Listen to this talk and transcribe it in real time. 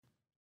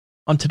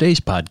On today's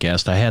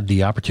podcast, I had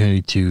the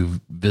opportunity to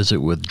visit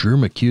with Drew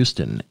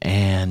McHouston,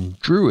 and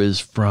Drew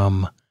is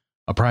from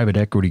a private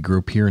equity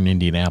group here in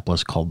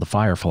Indianapolis called the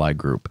Firefly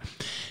Group.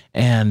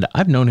 And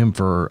I've known him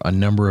for a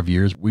number of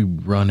years. We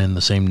run in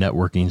the same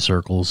networking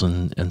circles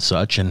and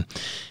such, and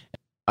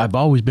I've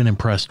always been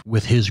impressed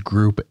with his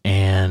group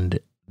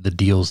and the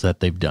deals that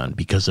they've done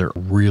because they're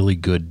really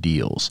good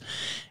deals.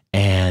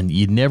 And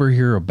you never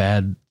hear a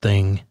bad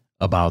thing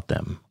about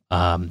them.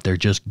 They're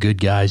just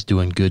good guys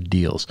doing good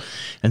deals.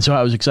 And so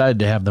I was excited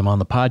to have them on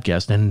the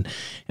podcast. And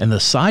the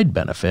side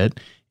benefit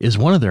is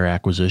one of their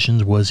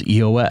acquisitions was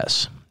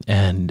EOS.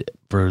 And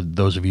for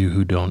those of you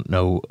who don't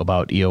know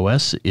about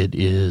EOS, it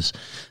is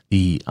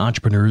the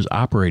Entrepreneur's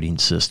Operating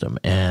System.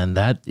 And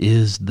that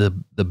is the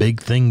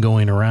big thing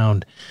going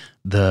around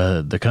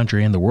the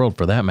country and the world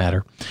for that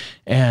matter.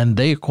 And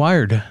they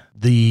acquired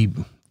the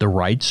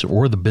rights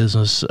or the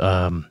business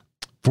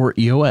for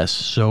EOS.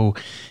 So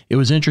it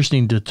was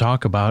interesting to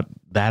talk about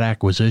that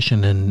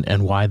acquisition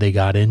and why they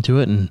got into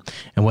it and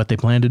what they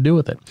plan to do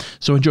with it.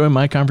 So enjoy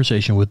my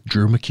conversation with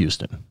Drew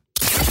McHouston.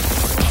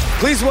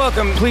 Please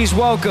welcome.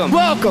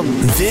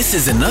 This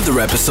is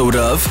another episode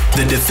of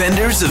the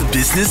Defenders of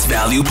Business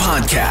Value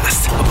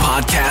podcast, a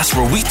podcast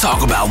where we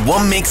talk about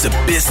what makes a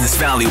business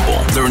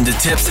valuable, learn the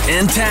tips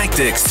and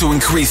tactics to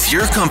increase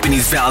your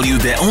company's value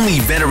that only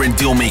veteran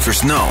deal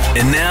makers know.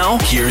 And now,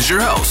 here's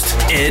your host,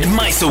 Ed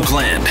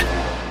Meisselgland.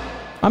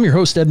 I'm your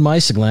host, Ed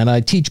Meisselgland. I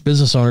teach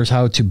business owners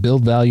how to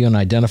build value and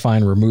identify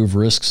and remove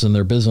risks in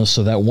their business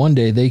so that one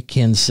day they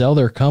can sell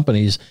their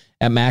companies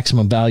at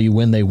maximum value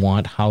when they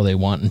want, how they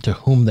want, and to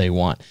whom they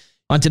want.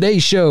 On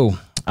today's show,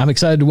 I'm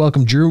excited to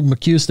welcome Drew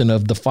McHouston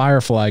of the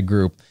Firefly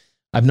Group.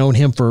 I've known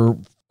him for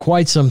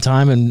quite some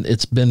time, and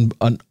it's been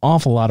an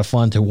awful lot of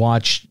fun to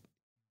watch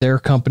their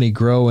company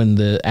grow and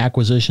the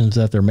acquisitions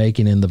that they're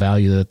making and the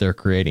value that they're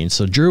creating.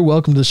 So, Drew,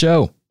 welcome to the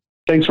show.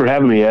 Thanks for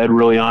having me, Ed.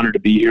 Really honored to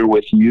be here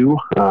with you,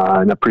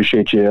 and I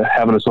appreciate you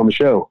having us on the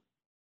show.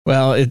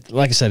 Well,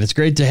 like I said, it's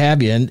great to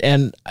have you.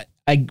 And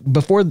I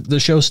before the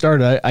show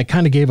started, I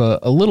kind of gave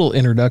a little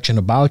introduction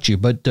about you,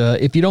 but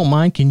if you don't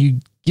mind, can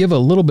you give a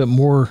little bit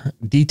more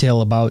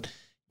detail about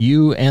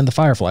you and the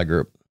Firefly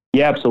Group?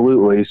 Yeah,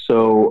 absolutely.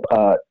 So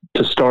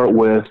to start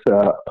with,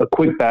 a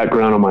quick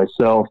background on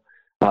myself.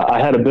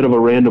 I had a bit of a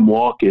random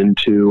walk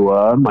into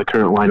my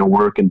current line of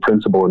work in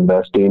principal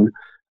investing.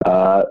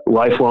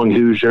 Lifelong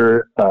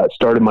Hoosier,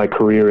 started my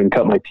career and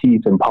cut my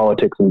teeth in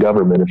politics and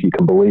government, if you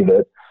can believe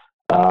it.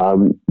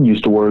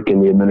 Used to work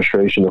in the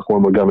administration of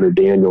former Governor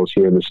Daniels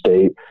here in the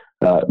state.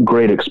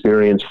 Great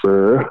experience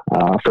for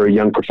a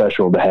young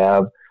professional to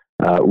have,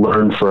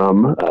 learn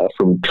from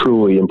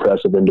truly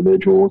impressive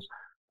individuals.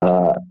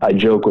 I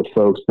joke with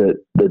folks that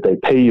they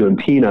pay you in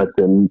peanuts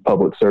in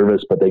public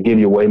service, but they give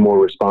you way more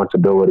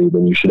responsibility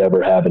than you should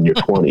ever have in your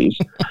 20s.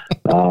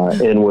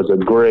 And was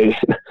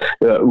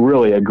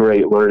really a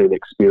great learning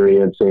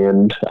experience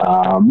and,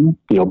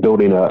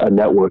 building a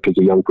network as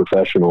a young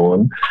professional.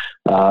 And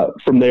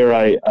from there,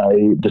 I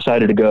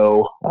decided to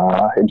go,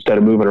 instead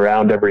of moving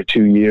around every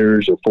 2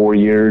 years or 4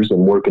 years and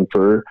working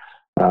for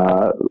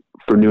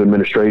new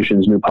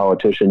administrations, new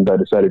politicians, I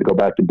decided to go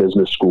back to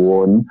business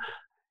school. And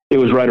it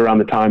was right around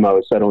the time I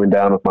was settling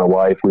down with my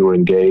wife. We were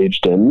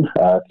engaged and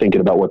thinking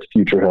about what the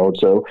future held.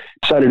 So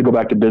decided to go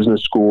back to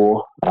business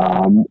school.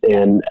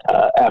 And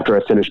after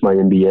I finished my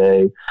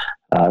MBA,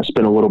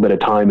 spent a little bit of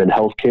time in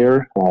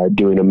healthcare,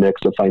 doing a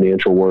mix of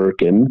financial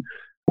work and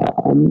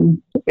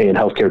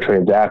healthcare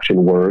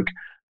transaction work.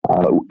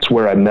 It's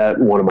where I met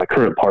one of my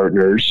current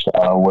partners,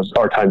 was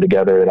our time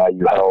together at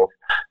IU Health,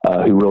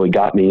 who really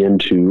got me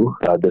into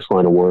this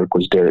line of work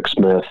was Derek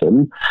Smith.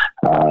 And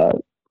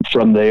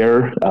from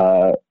there,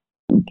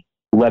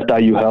 left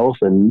IU Health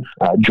and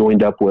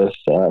joined up with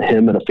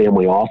him at a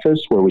family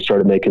office where we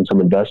started making some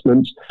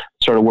investments,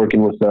 started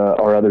working with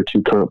our other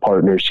two current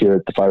partners here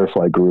at the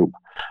Firefly Group.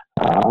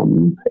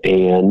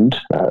 And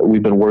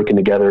we've been working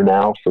together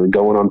now for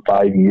going on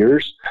 5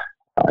 years.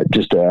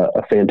 Just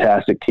a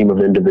fantastic team of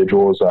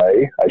individuals.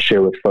 I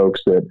share with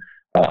folks that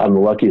I'm the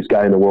luckiest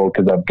guy in the world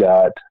because I've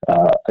got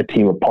a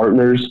team of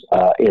partners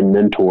and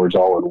mentors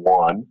all in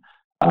one.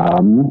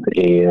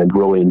 And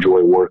really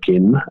enjoy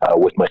working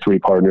with my three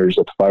partners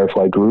at the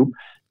Firefly Group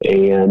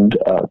and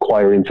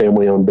acquiring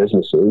family-owned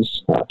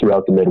businesses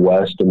throughout the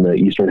Midwest and the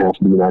eastern half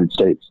of the United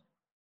States.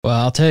 Well,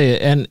 I'll tell you,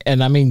 and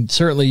I mean,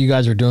 certainly you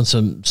guys are doing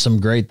some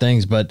great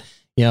things, but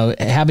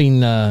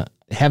having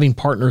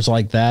partners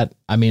like that,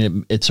 I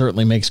mean, it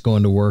certainly makes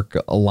going to work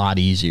a lot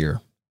easier.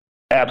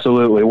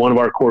 Absolutely. One of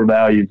our core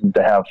values is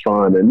to have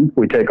fun, and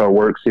we take our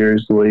work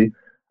seriously,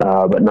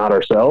 but not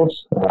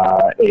ourselves.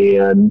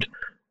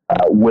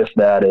 With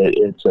that,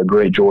 it's a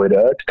great joy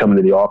to come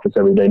into the office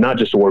every day, not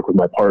just to work with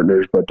my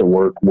partners, but to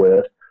work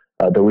with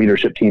the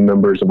leadership team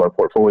members of our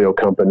portfolio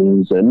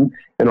companies and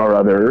our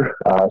other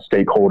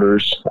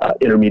stakeholders,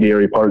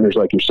 intermediary partners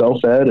like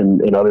yourself, Ed,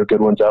 and other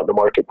good ones out in the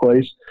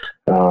marketplace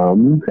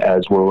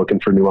as we're looking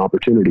for new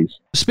opportunities.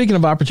 Speaking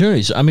of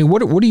opportunities, I mean,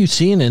 what are you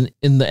seeing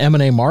in the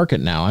M&A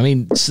market now? I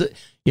mean,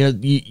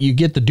 you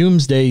get the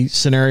doomsday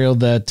scenario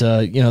that,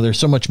 there's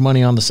so much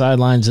money on the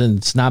sidelines and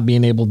it's not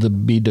being able to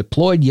be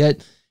deployed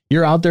yet.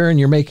 You're out there and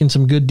you're making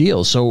some good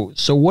deals.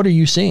 So what are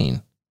you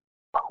seeing?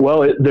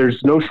 Well,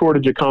 there's no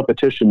shortage of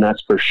competition,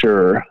 that's for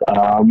sure.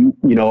 I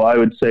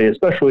would say,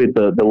 especially at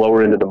the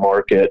lower end of the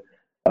market,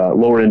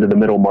 lower end of the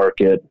middle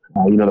market,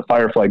 the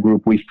Firefly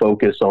Group, we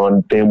focus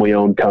on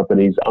family-owned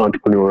companies,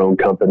 entrepreneur-owned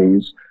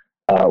companies.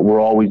 We're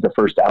always the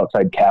first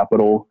outside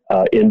capital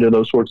into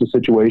those sorts of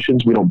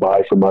situations. We don't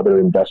buy from other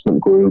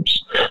investment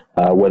groups,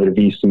 whether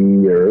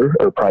VC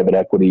or private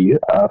equity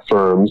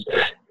firms.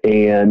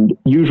 And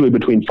usually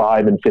between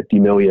 5 and 50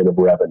 million of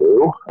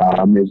revenue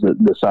is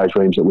the size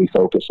range that we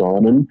focus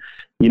on. And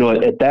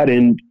at that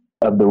end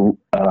of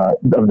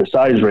the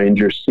size range,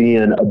 you're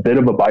seeing a bit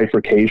of a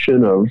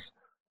bifurcation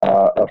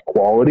of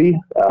quality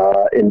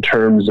in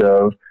terms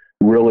of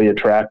really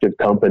attractive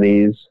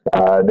companies.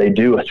 They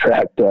do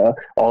attract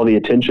all the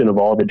attention of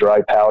all the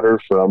dry powder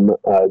from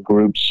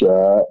groups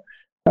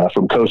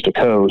from coast to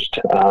coast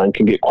and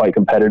can get quite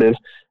competitive.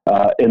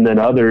 And then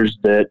others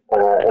that,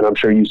 and I'm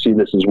sure you see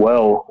this as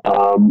well,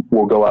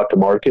 will go out to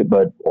market,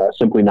 but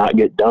simply not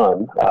get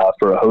done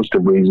for a host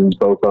of reasons,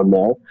 both on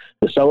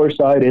the seller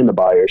side and the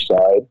buyer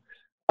side.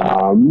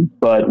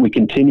 But we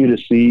continue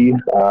to see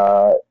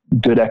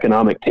good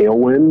economic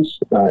tailwinds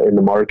in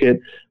the market.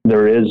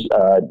 There is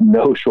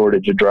no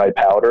shortage of dry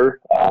powder,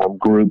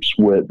 groups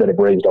that have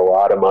raised a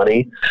lot of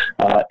money.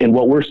 And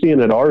what we're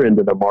seeing at our end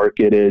of the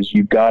market is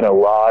you've got a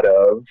lot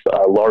of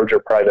larger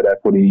private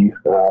equity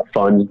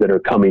funds that are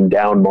coming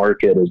down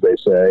market, as they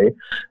say,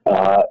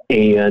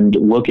 and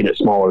looking at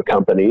smaller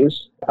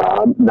companies,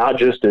 not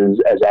just as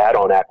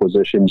add-on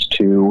acquisitions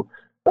to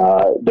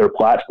their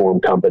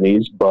platform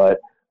companies, but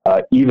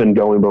even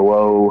going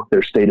below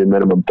their stated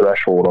minimum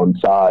threshold on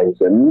size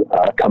and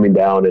coming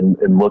down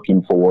and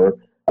looking for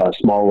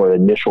smaller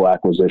initial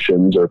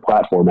acquisitions or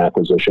platform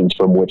acquisitions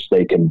from which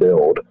they can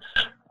build.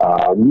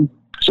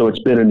 So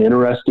it's been an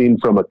interesting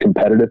from a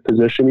competitive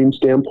positioning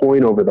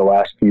standpoint over the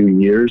last few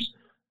years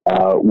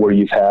where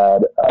you've had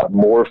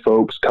more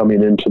folks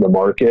coming into the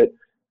market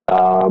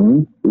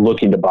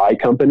looking to buy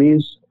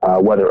companies,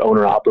 whether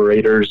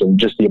owner-operators and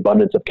just the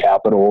abundance of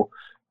capital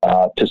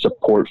to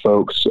support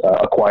folks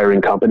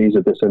acquiring companies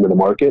at this end of the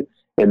market.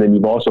 And then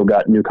you've also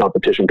got new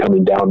competition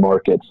coming down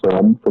market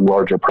from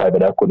larger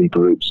private equity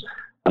groups.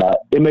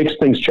 It makes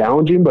things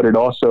challenging, but it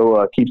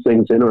also keeps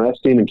things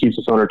interesting and keeps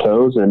us on our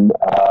toes and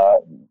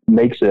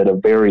makes it a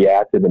very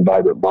active and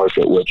vibrant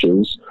market, which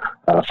is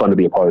fun to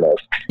be a part of.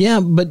 Yeah,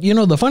 but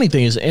the funny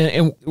thing is,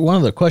 and one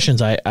of the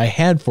questions I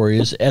had for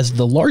you is, as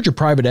the larger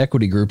private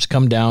equity groups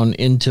come down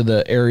into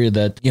the area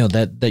that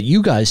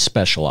you guys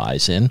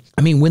specialize in,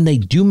 I mean, when they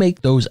do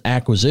make those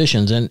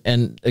acquisitions,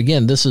 and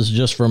again, this is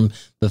just from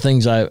the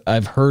things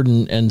I've heard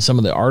and some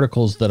of the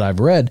articles that I've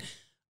read,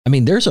 I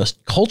mean, there's a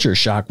culture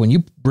shock when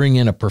you bring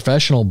in a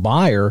professional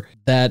buyer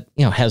that,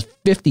 has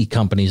 50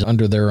 companies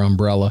under their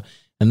umbrella.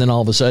 And then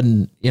all of a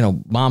sudden,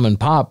 mom and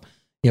pop,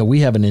 we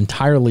have an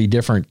entirely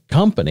different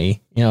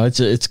company.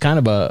 It's kind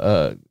of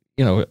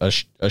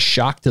a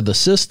shock to the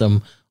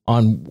system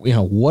on,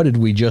 what did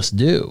we just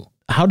do?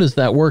 How does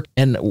that work?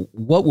 And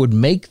what would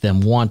make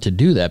them want to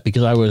do that?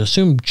 Because I would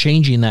assume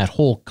changing that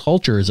whole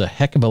culture is a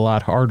heck of a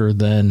lot harder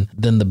than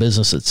the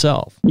business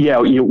itself. Yeah.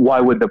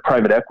 Why would the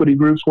private equity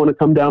groups want to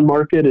come down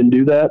market and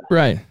do that?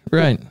 Right.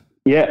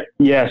 Yeah.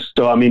 Yes.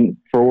 So, I mean,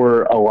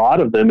 for a lot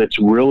of them, it's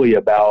really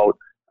about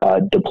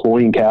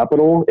deploying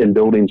capital and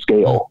building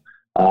scale.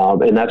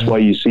 And that's why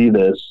you see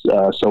this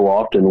so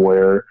often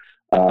where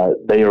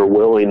they are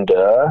willing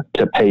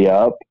to pay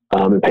up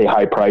and pay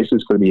high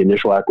prices for the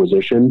initial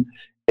acquisition.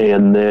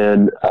 And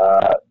then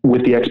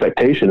with the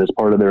expectation as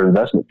part of their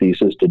investment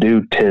thesis to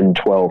do 10,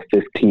 12,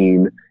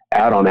 15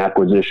 add-on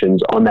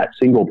acquisitions on that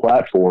single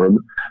platform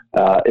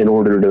in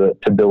order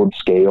to build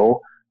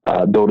scale,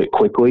 build it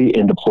quickly,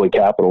 and deploy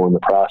capital in the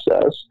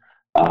process.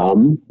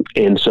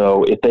 And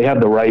so if they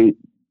have the right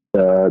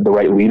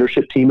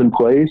leadership team in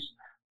place,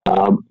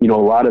 a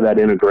lot of that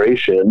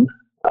integration,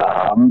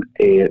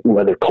 and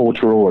whether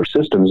cultural or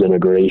systems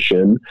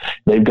integration,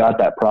 they've got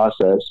that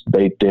process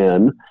baked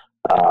in,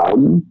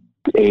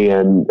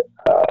 and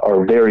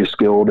are very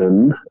skilled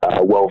and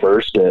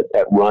well-versed at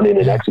running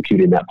and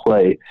executing that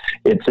play.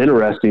 It's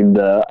interesting,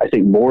 I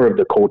think more of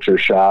the culture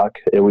shock,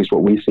 at least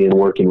what we see in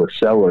working with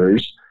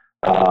sellers,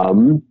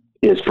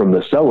 is from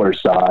the seller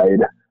side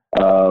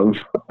of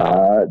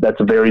that's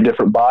a very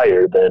different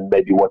buyer than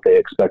maybe what they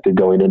expected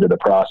going into the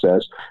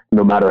process,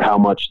 no matter how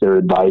much their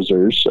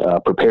advisors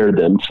prepared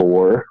them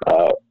for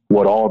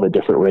what all the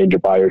different range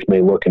of buyers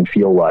may look and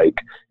feel like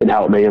and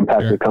how it may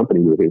impact the company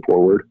moving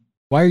forward.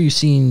 Why are you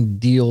seeing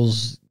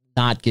deals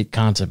not get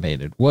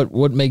consummated?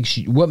 What makes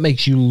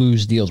you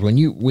lose deals when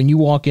you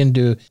walk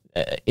into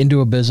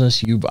a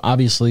business? You've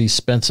obviously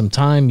spent some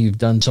time, you've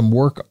done some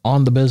work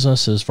on the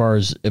business as far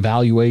as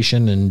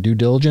evaluation and due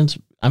diligence.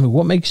 I mean,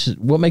 what makes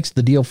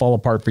the deal fall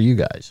apart for you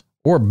guys?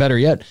 Or better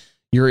yet,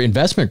 your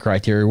investment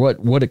criteria,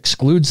 what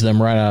excludes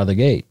them right out of the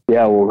gate?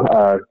 Yeah,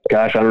 well,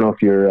 gosh, I don't know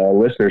if your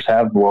listeners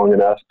have long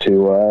enough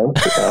to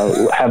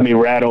have me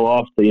rattle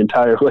off the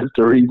entire list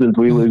of reasons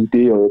we lose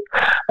deals.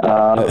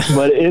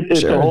 But it's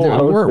sure, a whole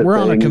host we're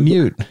of on a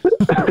commute.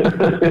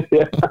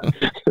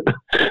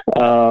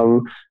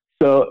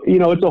 So,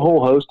 it's a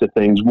whole host of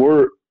things.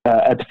 We're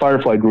at the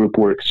Firefly Group,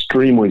 we're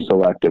extremely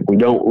selective. We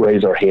don't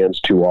raise our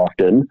hands too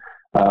often.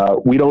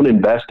 We don't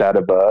invest out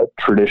of a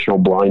traditional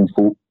blind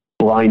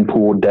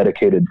pool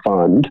dedicated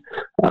fund.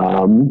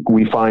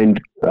 We try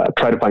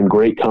to find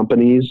great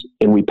companies,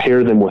 and we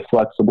pair them with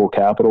flexible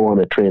capital on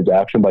a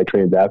transaction by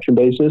transaction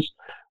basis,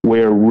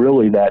 where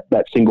really that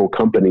single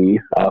company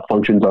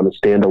functions on a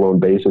standalone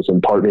basis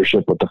in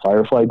partnership with the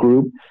Firefly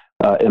Group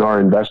and our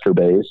investor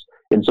base.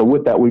 And so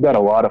with that, we've got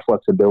a lot of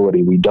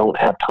flexibility. We don't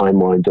have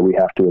timelines that we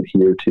have to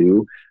adhere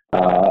to,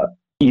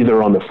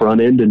 either on the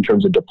front end in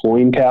terms of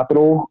deploying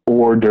capital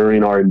or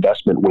during our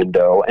investment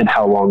window and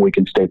how long we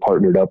can stay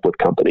partnered up with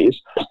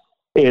companies.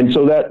 And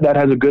so that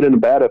has a good and a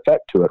bad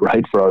effect to it,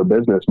 right, for our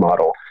business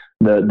model.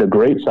 The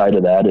great side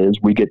of that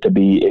is we get to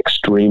be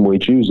extremely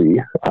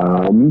choosy.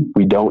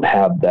 We don't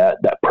have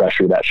that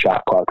pressure, that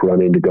shot clock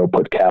running to go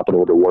put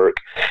capital to work.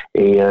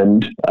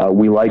 And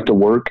we like to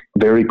work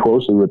very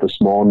closely with a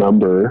small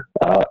number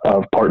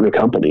of partner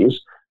companies.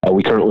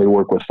 We currently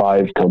work with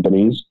 5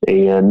 companies,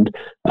 and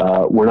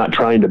we're not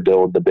trying to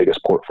build the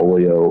biggest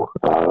portfolio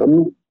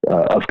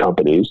of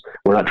companies.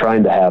 We're not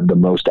trying to have the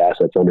most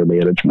assets under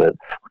management.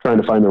 We're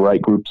trying to find the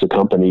right groups of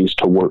companies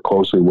to work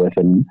closely with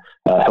and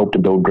help to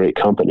build great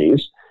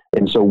companies.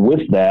 And so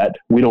with that,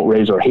 we don't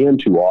raise our hand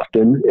too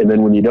often. And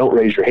then when you don't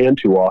raise your hand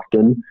too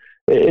often,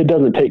 it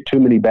doesn't take too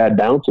many bad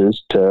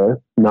bounces to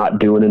not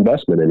do an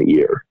investment in a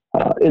year.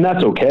 And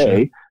that's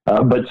okay.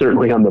 But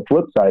certainly on the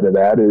flip side of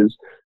that is,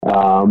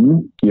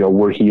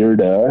 we're here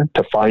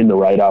to find the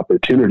right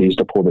opportunities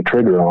to pull the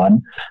trigger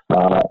on,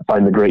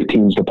 find the great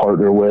teams to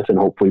partner with, and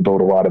hopefully build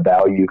a lot of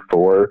value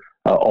for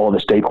all the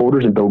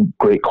stakeholders and build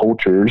great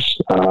cultures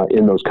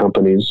in those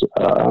companies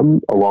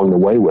along the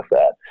way with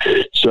that.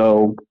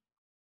 So,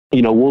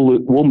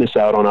 we'll miss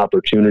out on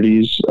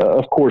opportunities,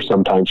 of course,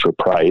 sometimes for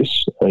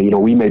price.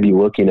 We may be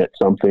looking at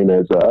something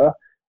as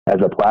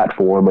a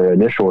platform or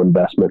initial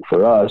investment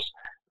for us.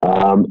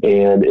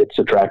 And it's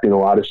attracting a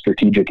lot of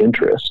strategic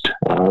interest,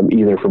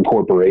 either from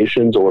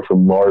corporations or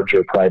from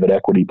larger private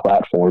equity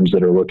platforms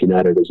that are looking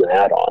at it as an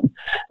add-on.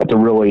 That's a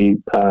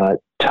really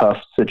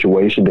tough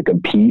situation to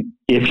compete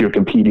if you're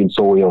competing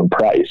solely on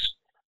price.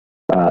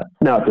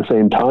 Now, at the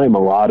same time, a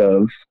lot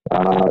of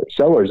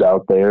sellers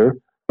out there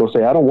will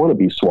say, I don't want to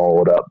be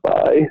swallowed up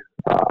by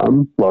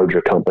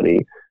larger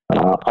company.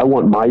 I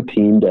want my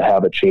team to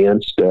have a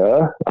chance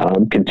to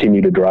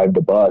continue to drive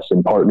the bus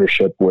in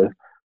partnership with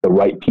the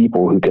right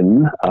people who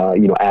can,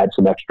 add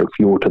some extra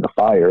fuel to the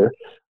fire.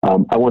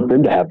 I want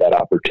them to have that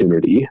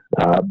opportunity,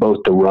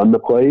 both to run the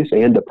place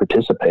and to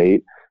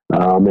participate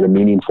in a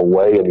meaningful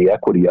way in the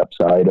equity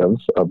upside of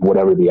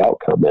whatever the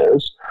outcome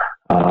is.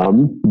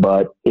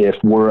 But if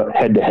we're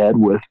head to head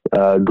with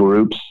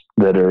groups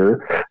that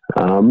are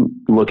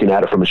looking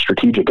at it from a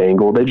strategic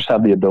angle, they just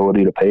have the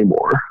ability to pay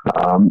more.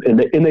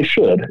 And they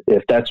should.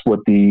 If that's what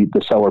the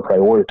seller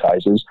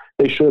prioritizes,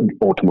 they should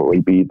ultimately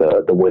be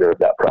the winner of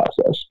that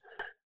process.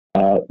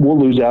 We'll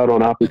lose out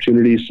on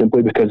opportunities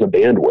simply because of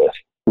bandwidth.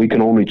 We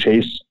can only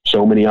chase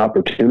so many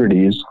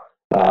opportunities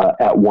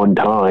at one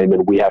time,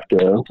 and we have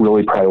to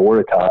really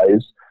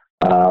prioritize.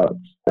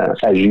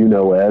 As you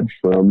know, Ed,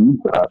 from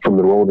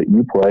the role that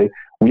you play,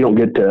 we don't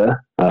get to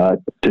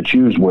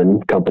choose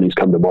when companies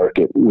come to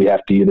market. We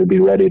have to either be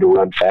ready to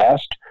run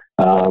fast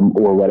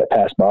or let it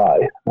pass by.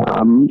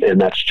 And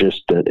that's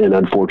just an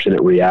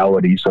unfortunate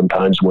reality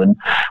sometimes when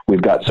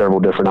we've got several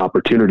different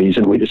opportunities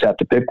and we just have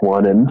to pick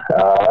one and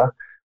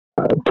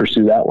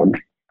pursue that one.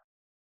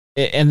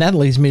 And that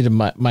leads me to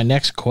my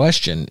next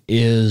question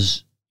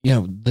is,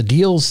 the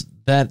deals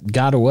that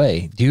got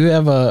away. Do you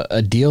have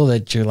a deal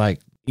that you're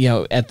like,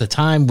 at the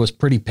time was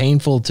pretty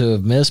painful to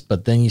have missed,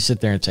 but then you sit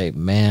there and say,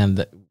 man,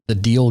 the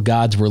deal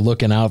gods were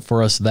looking out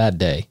for us that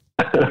day?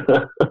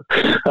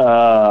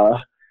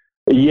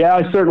 Yeah,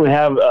 I certainly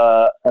have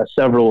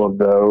several of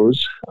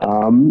those.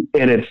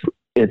 And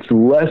it's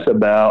less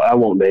about, I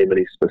won't name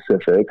any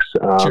specifics.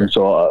 Sure.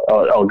 So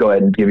I'll go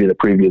ahead and give you the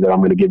preview that I'm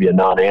going to give you a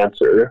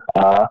non-answer.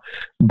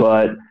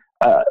 But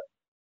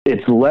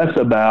it's less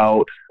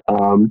about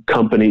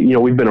company.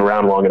 We've been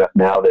around long enough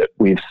now that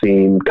we've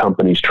seen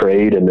companies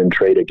trade and then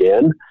trade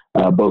again,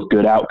 both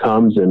good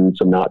outcomes and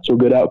some not so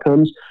good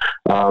outcomes.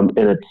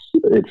 And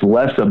it's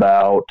less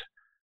about,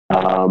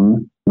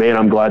 man,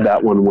 I'm glad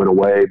that one went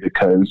away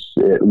because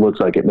it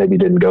looks like it maybe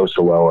didn't go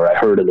so well, or I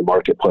heard in the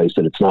marketplace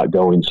that it's not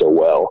going so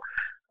well.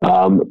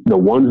 The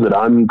ones that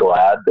I'm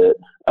glad that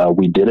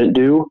we didn't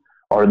do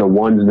are the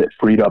ones that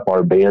freed up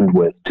our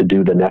bandwidth to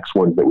do the next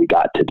ones that we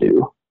got to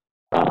do.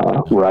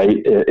 Right?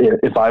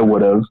 If I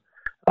would have,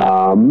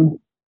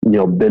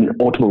 been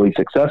ultimately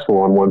successful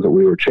on ones that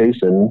we were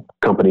chasing,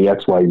 company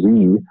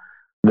XYZ,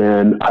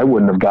 then I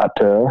wouldn't have got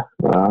to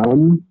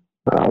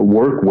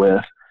work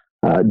with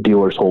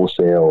Dealers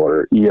Wholesale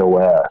or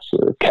EOS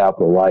or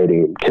Capital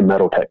Lighting,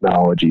 Chem-Metal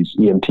Technologies,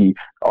 EMT,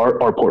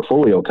 our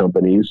portfolio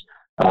companies.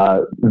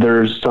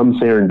 There's some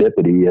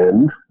serendipity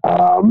in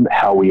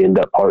how we end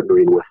up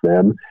partnering with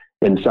them.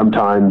 And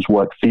sometimes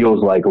what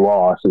feels like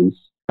loss is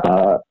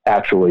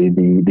actually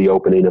the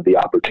opening of the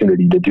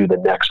opportunity to do the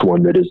next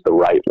one that is the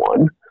right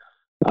one.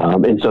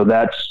 And so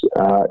that's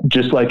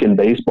just like in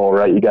baseball,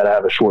 right? You got to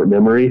have a short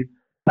memory,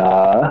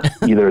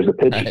 either as a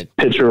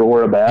pitcher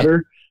or a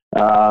batter.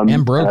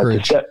 And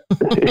brokerage. Yeah,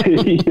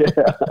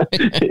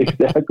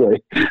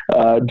 exactly.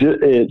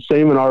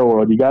 Same in our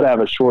world. You got to have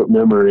a short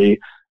memory.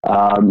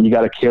 You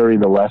got to carry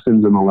the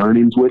lessons and the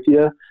learnings with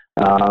you,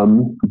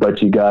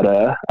 but you got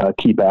to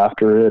keep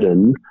after it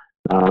and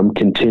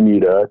continue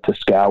to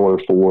scour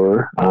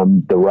for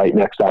the right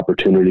next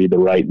opportunity, the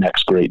right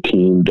next great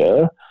team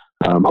to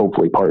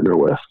hopefully partner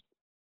with.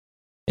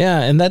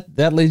 Yeah, and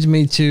that leads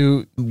me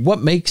to what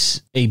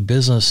makes a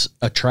business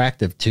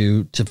attractive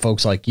to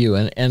folks like you,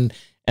 and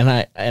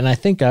I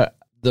think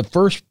the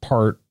first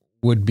part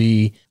would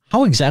be,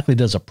 how exactly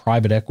does a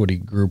private equity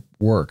group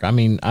work? I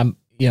mean,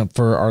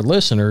 for our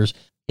listeners,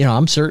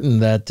 I'm certain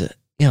that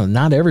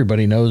not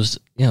everybody knows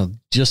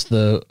just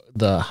the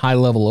high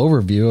level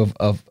overview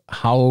of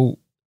how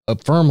a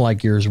firm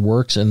like yours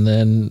works, and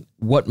then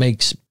what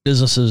makes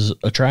businesses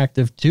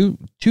attractive to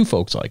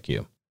folks like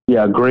you.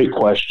 Yeah, great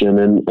question.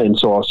 And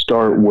so I'll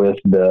start with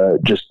the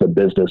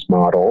business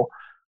model.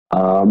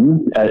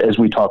 As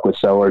we talk with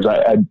sellers,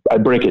 I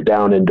break it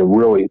down into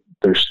really,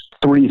 there's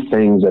three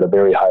things at a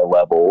very high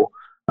level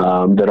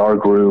that our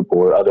group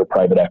or other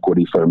private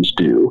equity firms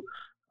do.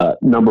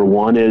 Number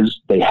one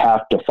is they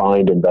have to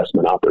find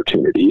investment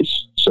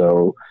opportunities.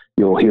 So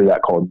you'll hear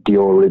that called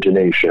deal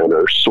origination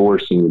or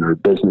sourcing or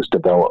business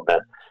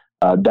development.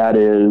 That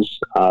is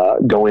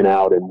going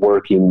out and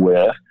working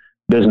with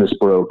business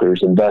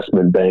brokers,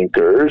 investment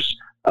bankers,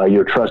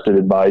 your trusted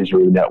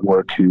advisory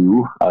network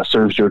who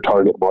serves your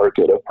target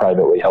market of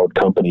privately held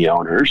company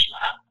owners,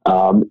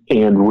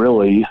 and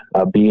really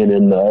being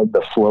in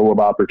the flow of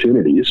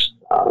opportunities.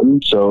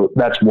 So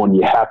that's one,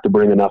 you have to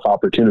bring enough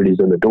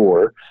opportunities in the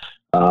door.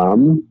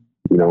 You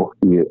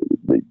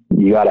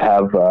got to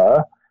have,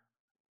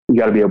 you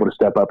got to be able to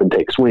step up and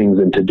take swings.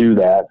 And to do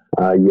that,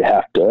 you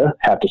have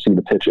to see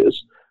the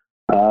pitches.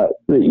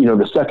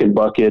 The second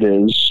bucket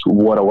is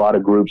what a lot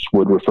of groups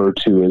would refer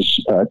to as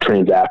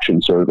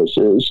transaction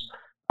services.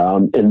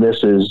 And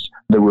this is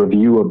the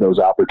review of those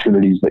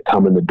opportunities that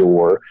come in the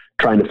door,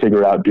 trying to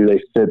figure out, do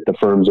they fit the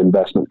firm's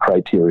investment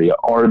criteria?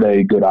 Are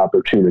they good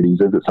opportunities?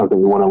 Is it something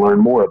we want to learn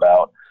more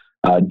about?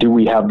 Do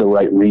we have the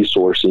right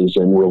resources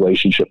and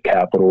relationship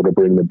capital to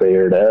bring to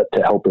bear to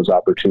help those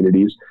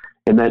opportunities?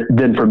 And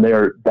then from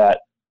there,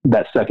 that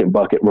second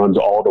bucket runs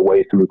all the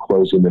way through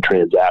closing the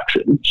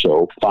transaction.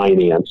 So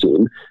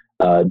financing,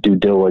 due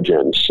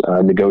diligence,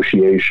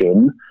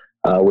 negotiation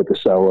with the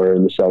seller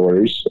and the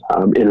seller's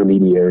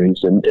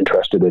intermediaries and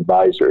trusted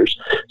advisors.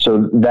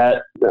 So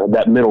that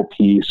middle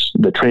piece,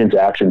 the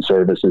transaction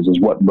services, is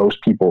what most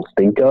people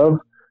think of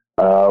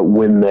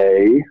when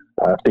they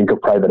think of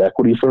private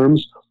equity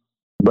firms.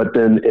 But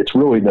then it's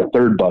really the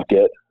third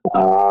bucket,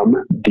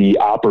 the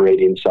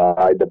operating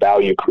side, the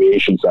value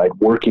creation side,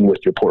 working with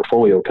your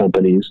portfolio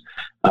companies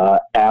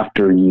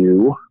after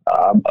you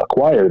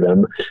acquire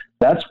them.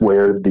 That's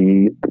where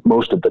the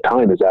most of the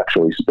time is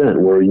actually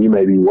spent, where you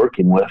may be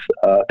working with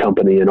a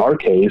company. In our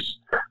case,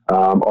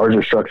 ours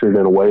are structured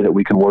in a way that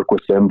we can work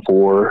with them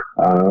for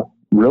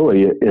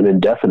really an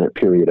indefinite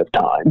period of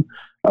time.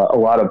 A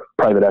lot of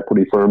private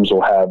equity firms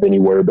will have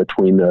anywhere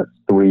between a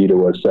 3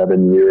 to a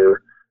 7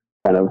 year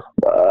kind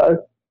of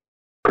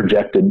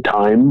projected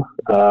time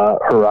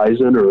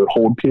horizon or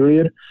hold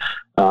period.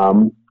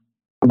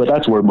 But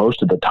that's where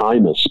most of the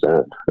time is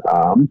spent.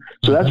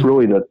 So that's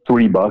really the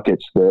three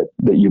buckets that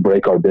you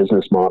break our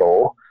business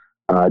model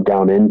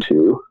down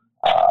into.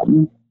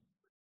 And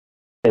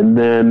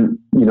then,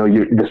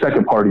 the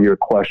second part of your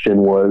question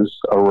was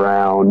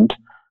around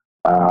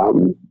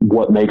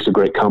what makes a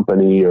great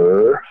company,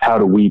 or how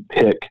do we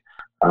pick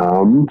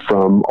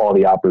from all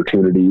the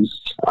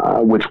opportunities,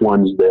 which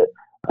ones that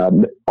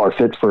are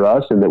fit for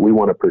us and that we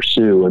want to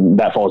pursue. And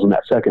that falls in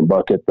that second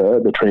bucket,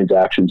 the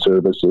transaction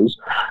services.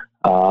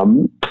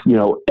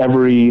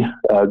 Every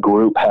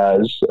group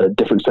has a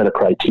different set of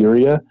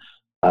criteria,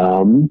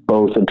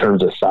 both in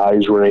terms of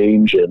size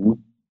range and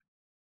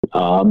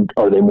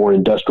are they more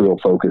industrial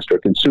focused or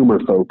consumer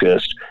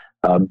focused,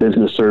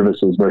 business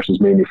services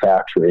versus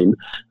manufacturing,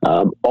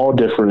 all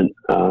different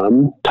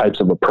types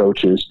of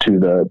approaches to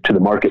the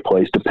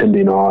marketplace,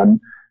 depending on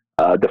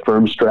the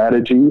firm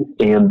strategy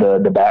and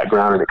the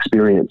background and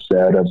experience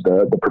set of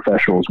the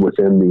professionals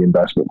within the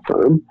investment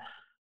firm.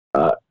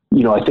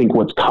 I think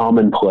what's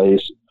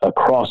commonplace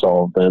across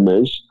all of them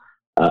is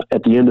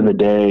at the end of the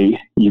day,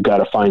 you got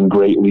to find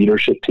great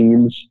leadership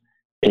teams,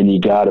 and you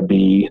got to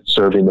be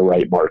serving the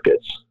right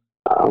markets.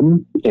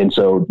 And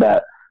so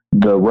that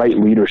the right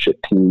leadership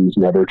teams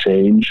never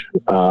change.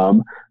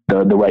 The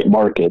right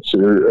markets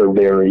are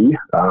very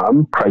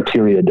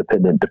criteria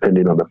dependent,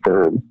 depending on the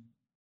firm.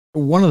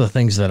 One of the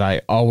things that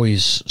I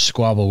always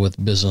squabble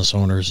with business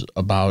owners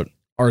about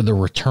are the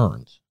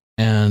returns,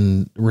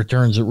 and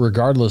returns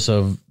regardless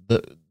of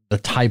the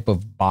type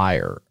of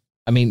buyer.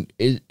 I mean,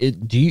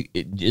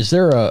 is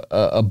there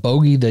a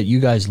bogey that you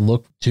guys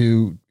look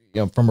to,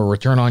 from a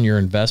return on your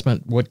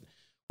investment? What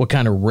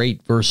kind of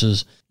rate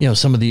versus,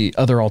 some of the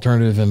other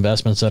alternative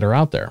investments that are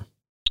out there?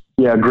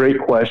 Yeah, great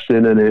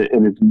question. And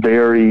it's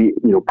very,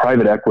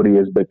 private equity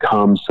has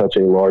become such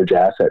a large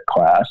asset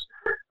class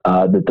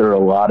that there are a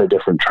lot of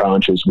different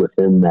tranches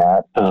within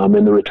that.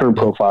 And the return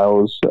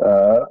profiles,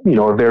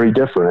 are very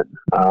different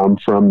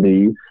from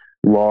the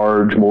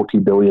large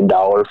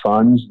multi-billion-dollar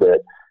funds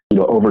that,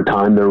 over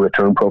time their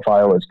return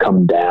profile has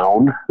come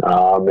down.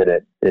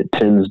 And it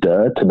tends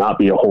to not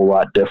be a whole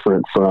lot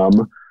different from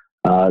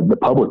the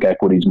public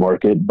equities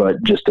market,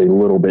 but just a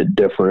little bit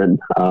different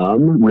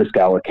risk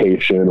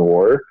allocation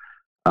or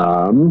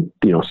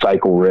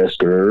cycle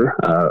risk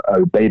or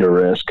beta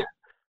risk.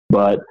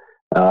 But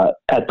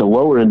at the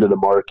lower end of the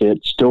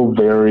market, still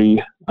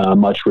very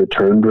much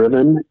return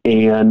driven.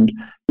 And,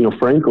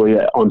 frankly,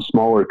 on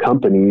smaller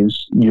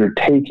companies, you're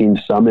taking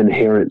some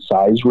inherent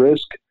size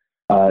risk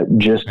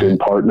just in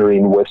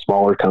partnering with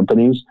smaller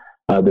companies.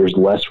 There's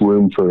less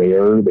room for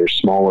error. There's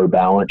smaller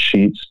balance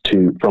sheets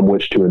from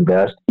which to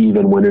invest,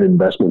 even when an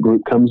investment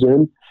group comes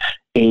in.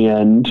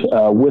 And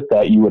with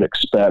that, you would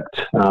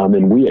expect,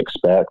 and we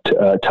expect,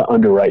 to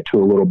underwrite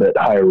to a little bit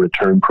higher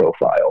return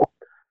profile.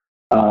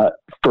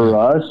 For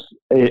us,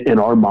 in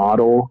our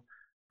model,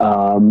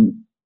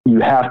 you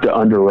have to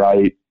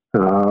underwrite,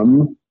 a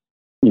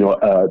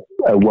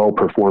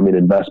well-performing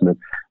investment.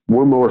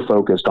 We're more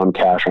focused on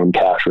cash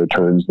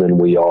returns than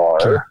we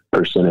are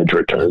percentage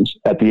returns.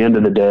 At the end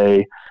of the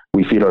day,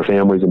 we feed our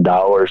families in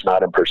dollars,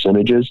 not in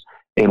percentages.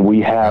 And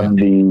we have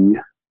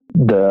the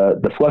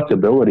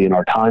flexibility in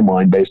our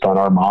timeline based on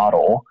our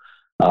model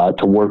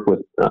to work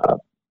with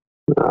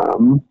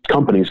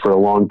companies for a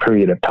long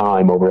period of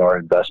time over our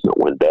investment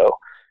window.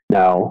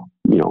 Now,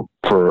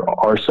 for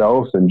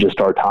ourselves and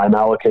just our time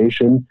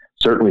allocation,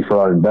 certainly for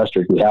our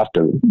investors, we have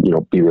to,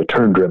 be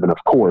return driven,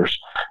 of course.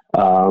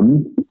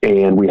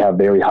 And we have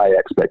very high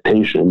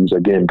expectations,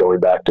 again, going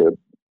back to,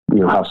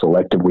 how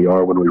selective we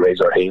are when we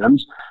raise our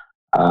hands.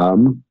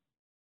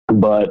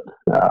 But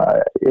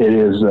it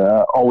is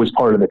always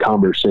part of the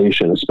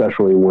conversation,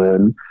 especially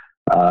when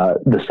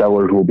the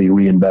sellers will be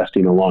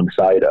reinvesting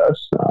alongside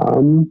us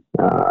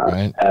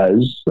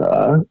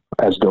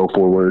as go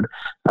forward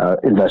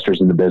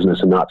investors in the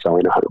business and not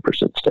selling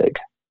 100% stake.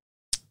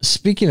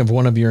 Speaking of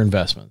one of your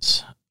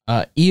investments,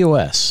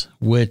 EOS,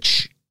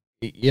 which,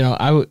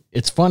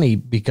 it's funny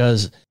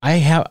because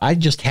I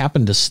just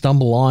happened to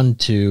stumble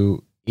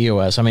onto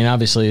EOS. I mean,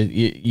 obviously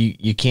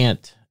you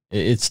can't,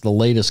 it's the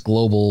latest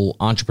global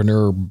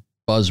entrepreneur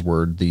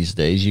buzzword these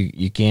days.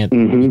 You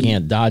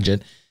can't dodge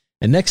it.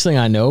 And next thing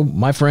I know,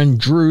 my friend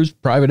Drew's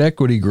private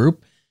equity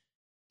group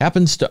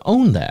happens to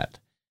own that.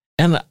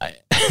 And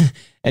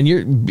and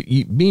you're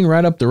being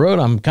right up the road,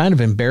 I'm kind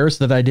of embarrassed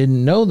that I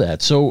didn't know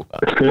that. So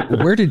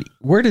where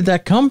did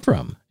that come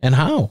from and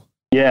how?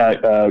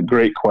 Yeah,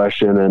 great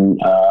question.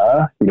 And,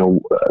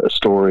 a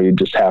story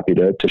just happy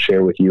to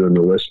share with you and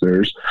the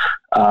listeners.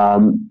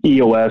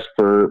 EOS,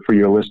 for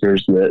your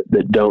listeners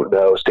that don't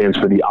know, stands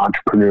for the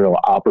Entrepreneurial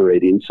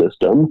Operating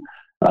System.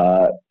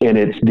 And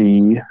it's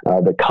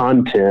the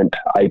content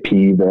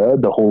IP,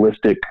 the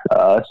holistic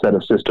set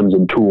of systems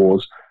and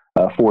tools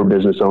for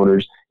business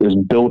owners is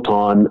built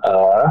on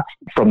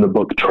from the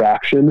book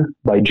Traction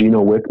by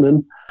Gino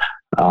Wickman.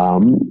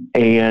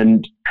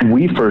 And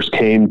we first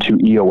came to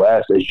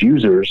EOS as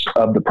users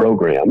of the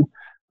program.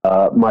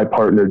 My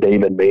partner,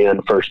 David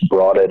Mann, first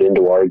brought it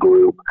into our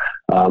group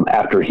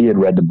after he had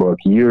read the book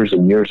years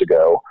and years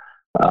ago.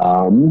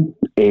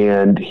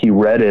 And he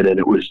read it, and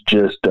it was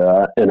just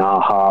an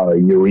aha, a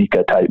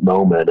eureka type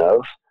moment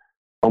of,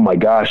 oh my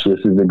gosh, this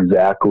is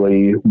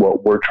exactly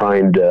what we're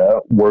trying to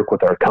work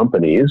with our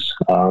companies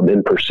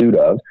in pursuit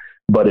of.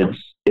 But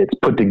it's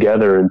put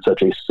together in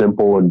such a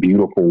simple and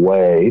beautiful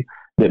way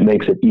that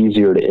makes it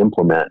easier to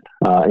implement.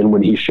 And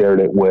when he shared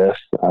it with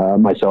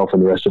myself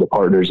and the rest of the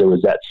partners, it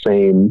was that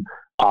same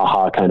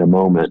aha kind of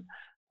moment.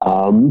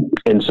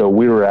 And so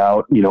we were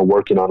out,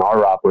 working on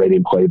our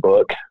operating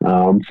playbook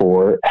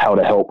for how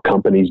to help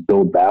companies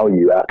build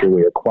value after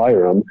we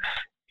acquire them.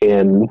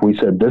 And we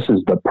said, this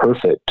is the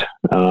perfect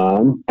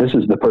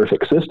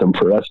system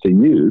for us to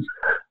use.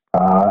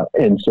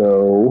 And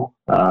so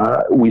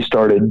we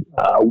started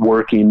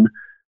working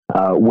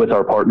with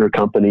our partner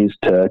companies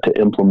to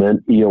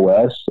implement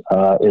EOS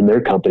in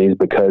their companies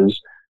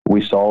because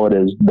we saw it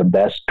as the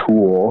best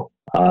tool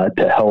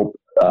to help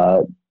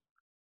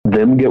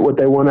them get what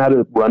they want out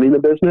of running the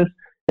business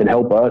and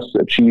help us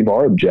achieve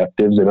our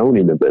objectives in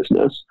owning the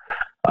business.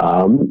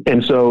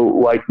 And so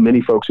like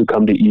many folks who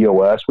come to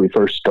EOS, we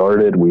first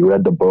started, we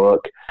read the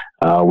book,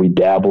 we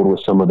dabbled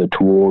with some of the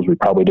tools. We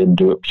probably didn't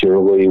do it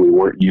purely. We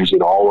weren't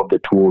using all of the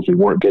tools. We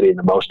weren't getting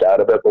the most out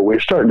of it, but we were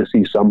starting to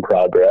see some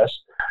progress.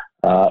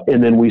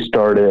 And then we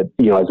started,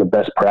 as a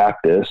best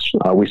practice,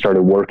 we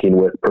started working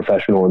with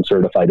professional and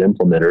certified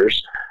implementers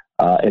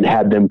and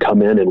had them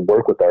come in and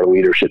work with our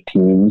leadership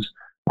teams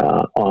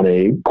on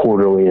a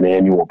quarterly and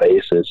annual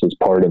basis as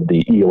part of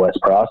the EOS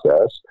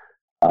process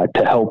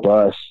to help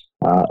us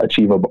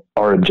achieve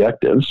our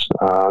objectives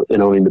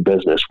in owning the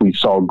business. We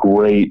saw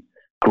great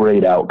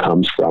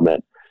outcomes from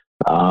it.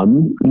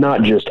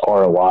 Not just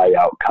ROI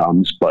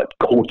outcomes, but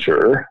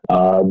culture,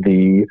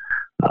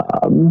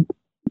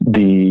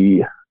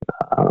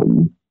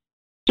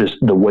 just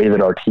the way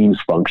that our teams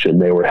function.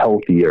 They were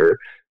healthier.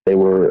 They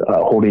were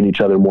holding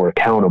each other more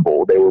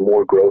accountable. They were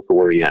more growth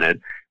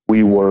oriented.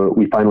 We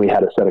finally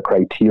had a set of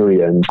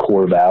criteria and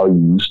core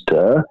values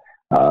to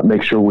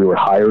make sure we were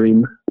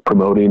hiring,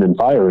 promoting, and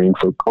firing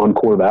on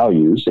core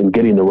values and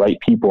getting the right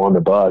people on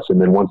the bus. And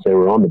then once they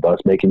were on the bus,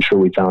 making sure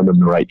we found them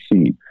the right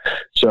seat.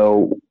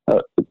 So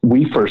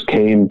we first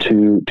came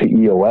to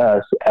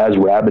EOS as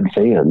rabid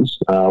fans.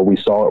 We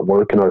saw it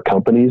work in our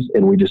companies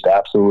and we just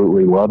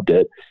absolutely loved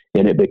it.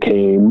 And it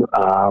became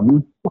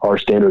our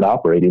standard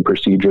operating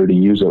procedure to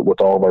use it with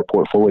all of our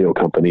portfolio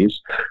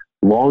companies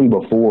long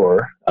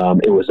before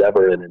it was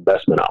ever an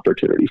investment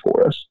opportunity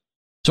for us.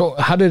 So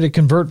how did it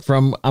convert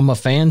from I'm a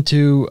fan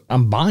to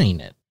I'm buying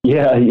it?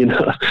 Yeah,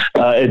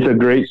 it's a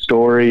great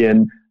story.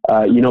 And,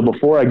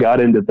 before I got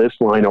into this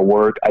line of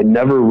work, I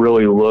never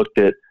really looked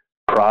at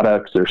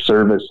products or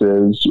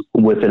services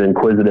with an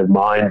inquisitive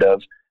mind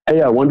of,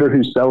 hey, I wonder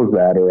who sells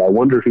that, or I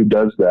wonder who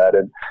does that.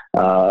 And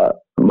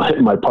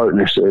my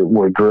partners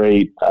were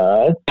great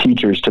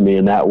teachers to me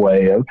in that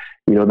way of,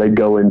 they'd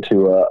go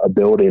into a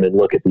building and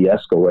look at the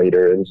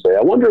escalator and say,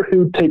 I wonder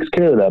who takes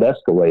care of that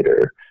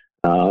escalator.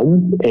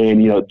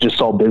 And just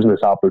saw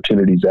business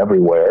opportunities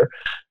everywhere.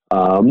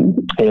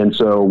 And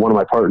so one of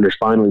my partners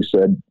finally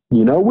said,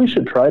 we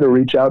should try to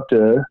reach out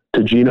to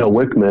Gino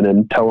Wickman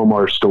and tell him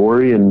our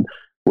story. And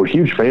we're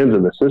huge fans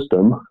of the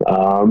system.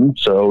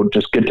 So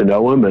just get to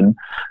know him. And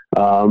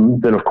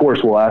then, of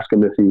course, we'll ask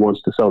him if he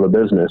wants to sell the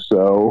business.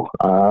 So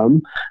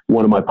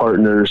one of my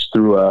partners,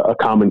 through a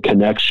common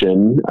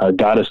connection,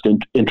 got us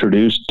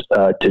introduced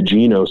to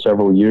Gino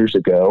several years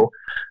ago.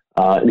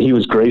 And he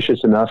was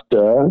gracious enough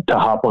to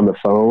hop on the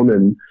phone,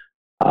 and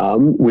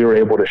we were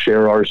able to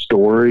share our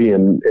story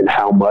and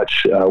how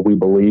much we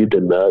believed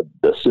in the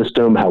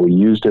system, how we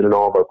used it in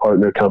all of our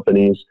partner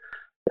companies.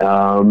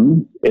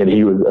 And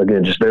he was,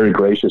 again, just very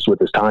gracious with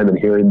his time and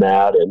hearing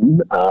that,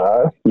 and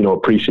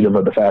appreciative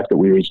of the fact that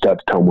we reached out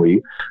to tell him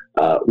we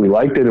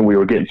liked it and we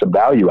were getting some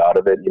value out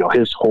of it.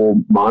 His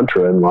whole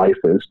mantra in life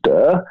is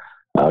to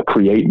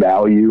create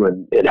value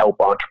and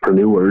help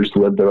entrepreneurs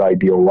live their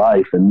ideal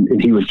life.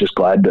 And he was just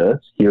glad to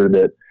hear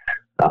that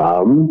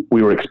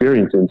we were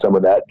experiencing some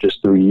of that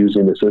just through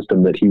using the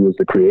system that he was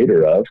the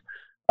creator of.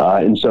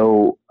 And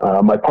so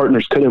my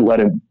partners couldn't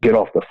let him get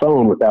off the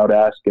phone without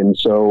asking,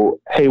 so,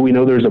 hey, we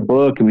know there's a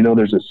book and we know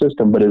there's a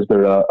system, but is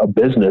there a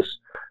business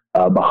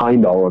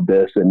behind all of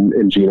this?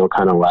 And Gino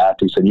kind of laughed.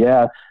 He said,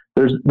 yeah,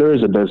 there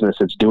is a business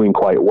that's doing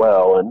quite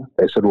well. And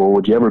I said, well,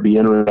 would you ever be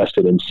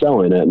interested in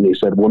selling it? And he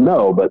said, well,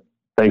 no, but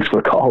thanks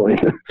for calling.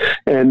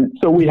 And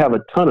so we have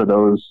a ton of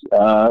those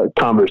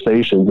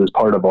conversations as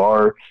part of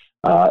our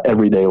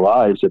everyday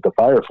lives at the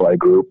Firefly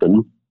Group.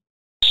 And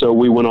so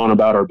we went on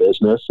about our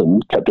business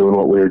and kept doing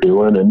what we were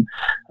doing. And,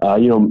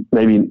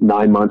 maybe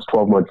 9 months,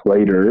 12 months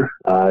later,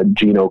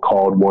 Gino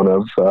called one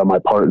of my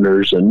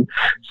partners and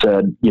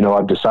said,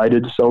 I've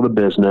decided to sell the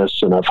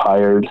business and I've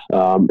hired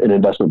an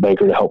investment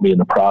banker to help me in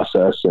the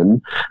process.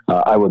 And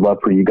I would love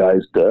for you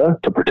guys to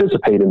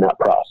participate in that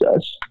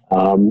process.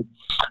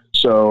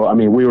 So,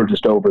 we were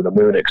just over the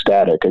moon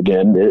ecstatic.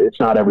 Again, it's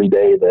not every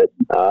day that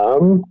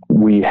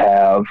we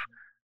have,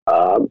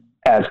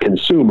 as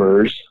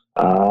consumers,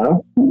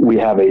 we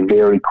have a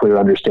very clear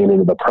understanding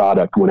of the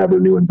product whenever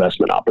new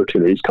investment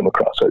opportunities come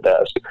across our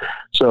desk.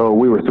 So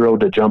we were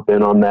thrilled to jump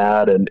in on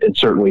that, and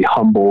certainly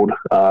humbled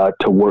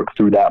to work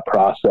through that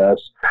process.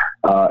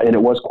 And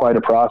it was quite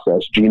a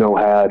process. Gino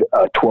had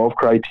 12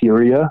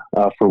 criteria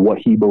for what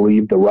he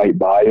believed the right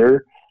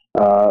buyer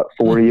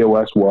for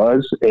EOS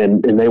was,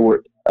 and they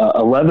were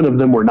 11 of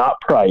them were not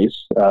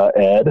price,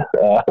 Ed.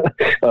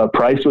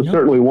 Price was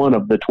certainly one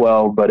of the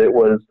 12, but it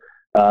was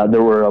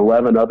there were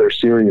 11 other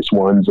serious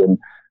ones. And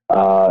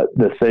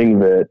the thing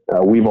that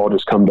we've all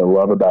just come to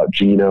love about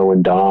Gino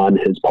and Don,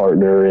 his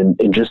partner,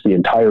 and just the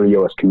entire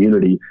EOS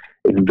community,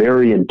 is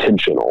very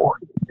intentional.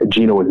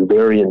 Gino is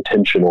very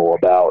intentional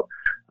about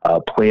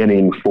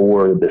planning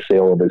for the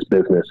sale of his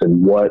business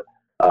and what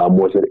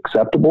was it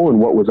acceptable and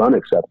what was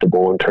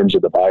unacceptable in terms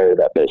of the buyer of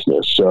that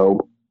business.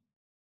 So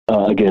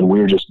again, we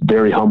were just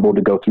very humbled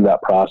to go through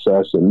that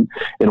process and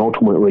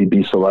ultimately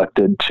be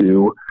selected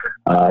to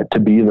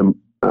be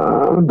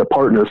the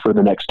partner for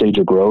the next stage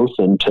of growth,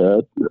 and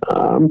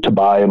to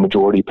buy a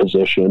majority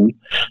position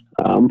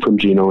from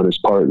Gino and his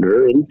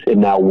partner, and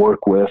now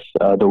work with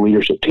the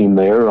leadership team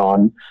there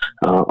on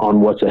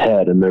what's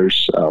ahead. And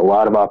there's a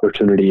lot of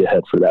opportunity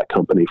ahead for that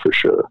company for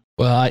sure.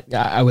 Well,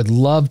 I would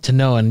love to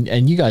know,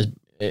 and you guys,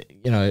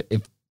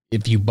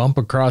 if you bump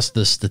across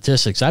the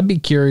statistics, I'd be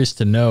curious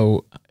to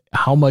know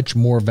how much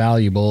more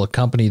valuable a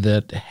company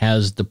that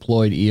has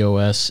deployed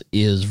EOS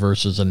is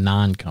versus a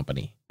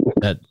non-company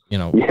that,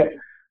 Yeah.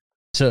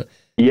 So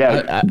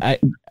yeah,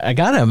 I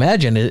got to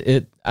imagine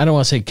it. I don't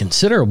want to say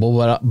considerable,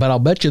 but I'll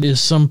bet you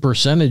there's some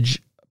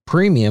percentage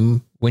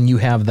premium when you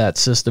have that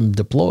system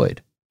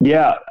deployed.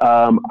 Yeah,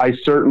 I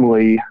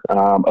certainly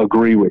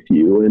agree with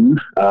you. And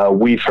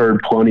we've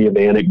heard plenty of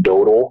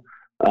anecdotal,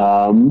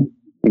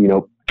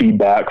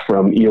 feedback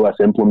from EOS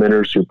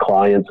implementers who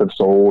clients have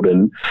sold,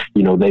 and,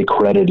 they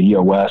credit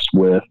EOS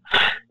with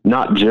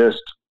not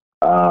just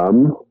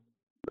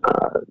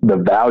the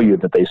value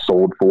that they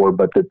sold for,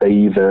 but that they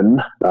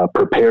even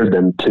prepared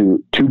them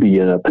to be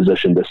in a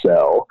position to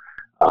sell,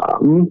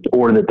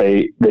 or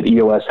that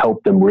EOS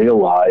helped them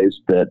realize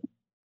that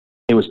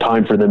it was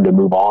time for them to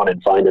move on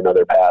and find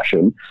another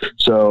passion.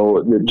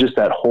 So just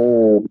that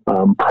whole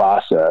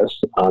process,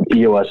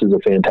 EOS is a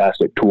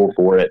fantastic tool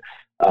for it.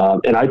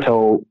 And I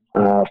tell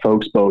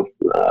folks, both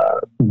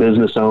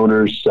business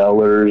owners,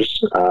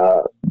 sellers,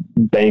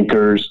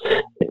 bankers,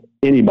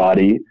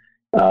 anybody,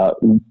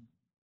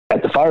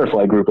 at the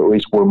Firefly Group, at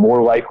least, we're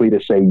more likely to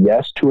say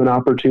yes to an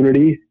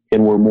opportunity,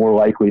 and we're more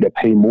likely to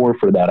pay more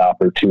for that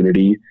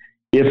opportunity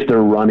if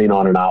they're running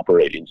on an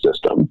operating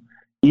system.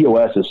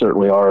 EOS is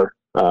certainly our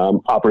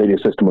operating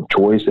system of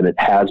choice, and it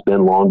has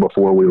been long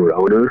before we were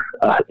owner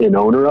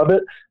of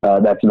it.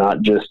 That's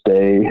not just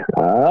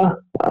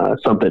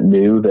something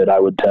new that I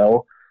would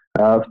tell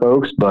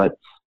folks, but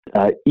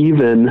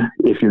even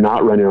if you're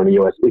not running on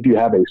EOS, if you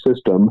have a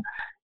system,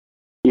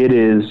 it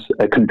is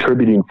a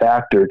contributing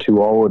factor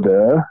to all of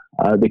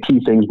the key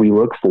things we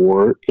look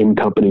for in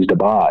companies to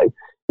buy,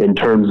 in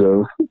terms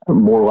of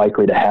more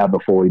likely to have a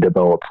fully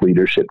developed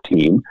leadership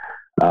team.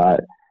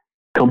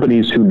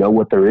 Companies who know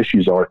what their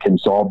issues are can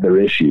solve their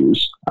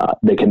issues.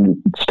 They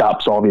can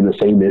stop solving the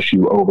same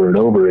issue over and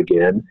over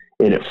again,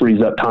 and it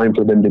frees up time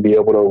for them to be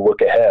able to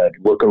look ahead,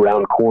 look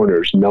around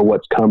corners, know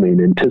what's coming,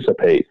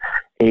 anticipate.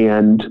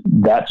 And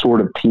that sort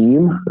of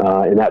team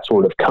and that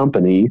sort of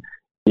company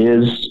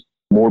is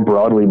more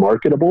broadly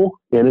marketable,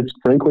 and it's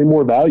frankly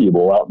more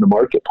valuable out in the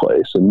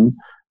marketplace. And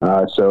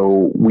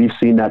so we've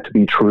seen that to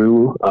be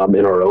true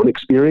in our own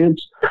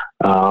experience,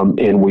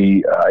 and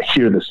we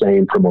hear the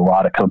same from a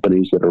lot of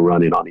companies that are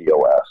running on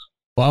EOS.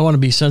 Well, I want to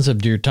be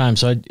sensitive to your time,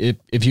 so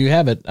if you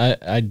have it,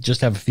 I just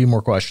have a few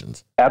more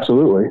questions.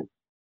 Absolutely.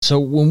 So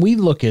when we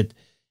look at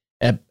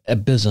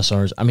business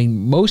owners, I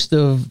mean, most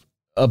of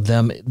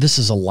them, this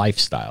is a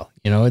lifestyle.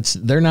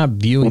 They're not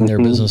viewing their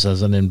business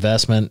as an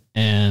investment,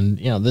 and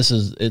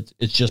it's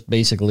just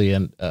basically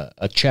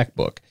a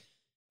checkbook.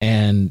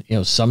 And,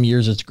 some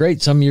years it's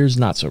great, some years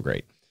not so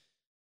great.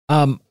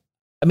 I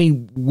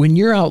mean, when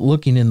you're out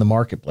looking in the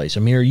marketplace,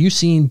 I mean, are you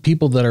seeing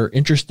people that are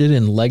interested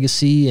in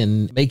legacy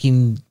and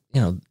making,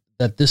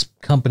 that this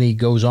company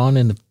goes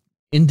on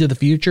into the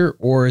future?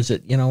 Or is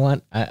it,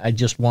 I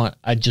just want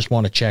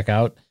to check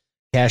out,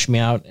 cash me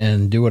out,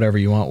 and do whatever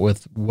you want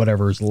with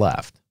whatever's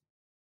left?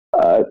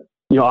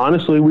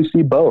 Honestly, we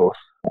see both.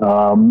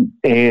 And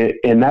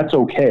that's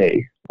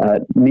okay.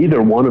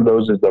 Neither one of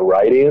those is the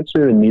right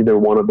answer, and neither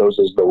one of those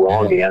is the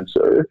wrong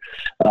answer.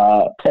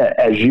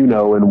 As you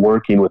know, in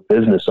working with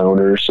business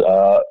owners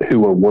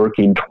who are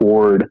working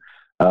toward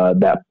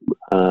that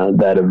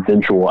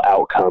eventual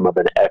outcome of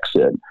an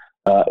exit,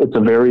 it's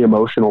a very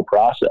emotional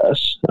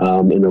process.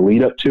 And the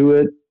lead up to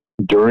it,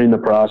 during the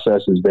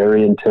process, is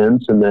very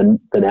intense, and then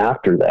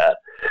after that.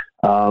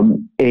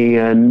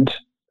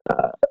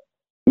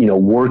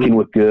 Working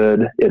with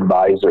good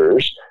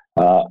advisors,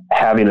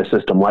 having a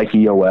system like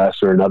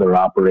EOS or another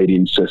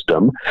operating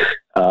system,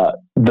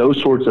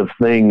 those sorts of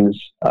things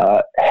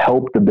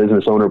help the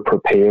business owner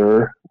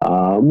prepare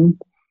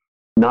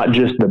not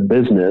just the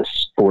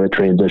business for a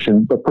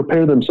transition, but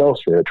prepare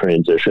themselves for a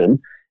transition.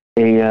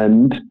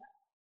 And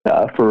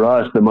for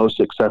us, the most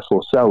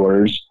successful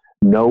sellers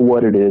know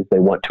what it is they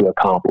want to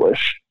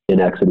accomplish in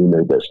exiting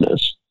their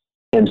business.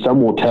 And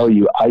some will tell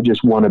you, I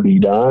just want to be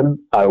done.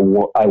 I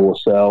will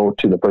sell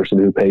to the person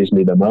who pays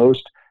me the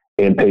most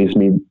and pays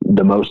me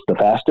the most the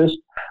fastest.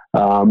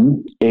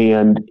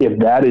 And if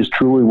that is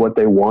truly what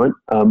they want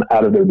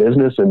out of their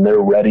business, and they're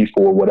ready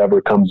for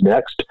whatever comes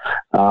next,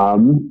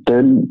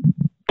 then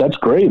that's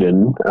great.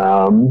 And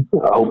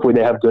hopefully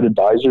they have good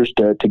advisors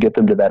to get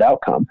them to that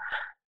outcome.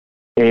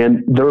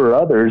 And there are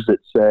others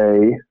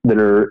that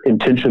are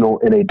intentional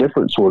in a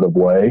different sort of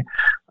way,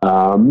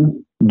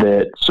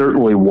 that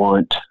certainly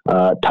want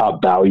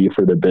top value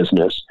for their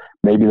business.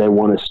 Maybe they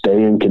want to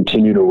stay and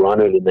continue to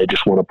run it, and they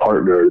just want to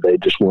partner. They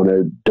just want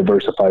to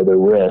diversify their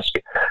risk,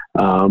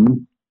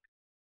 and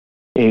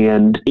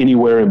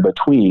anywhere in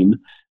between.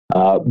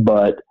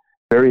 But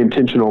very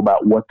intentional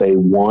about what they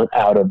want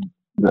out of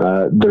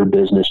their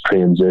business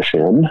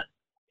transition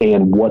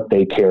and what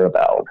they care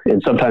about.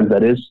 And sometimes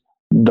that is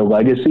the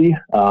legacy.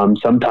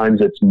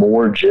 Sometimes it's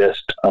more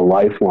just a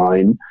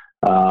lifeline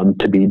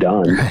to be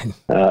done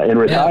and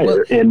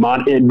retire and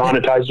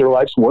monetize their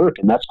life's work.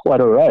 And that's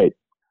quite all right.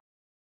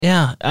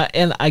 Yeah.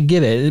 And I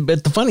get it.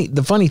 But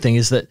the funny thing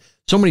is that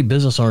so many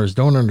business owners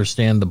don't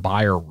understand the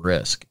buyer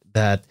risk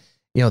that,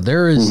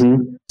 there is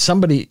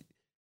somebody,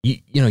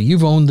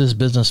 you've owned this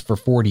business for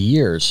 40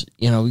 years,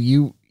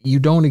 you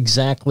don't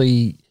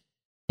exactly,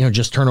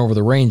 just turn over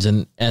the reins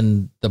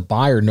and the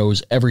buyer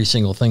knows every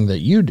single thing that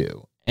you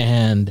do.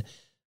 And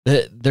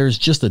there's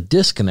just a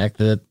disconnect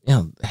that,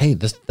 hey,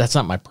 that's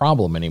not my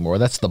problem anymore.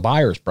 That's the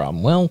buyer's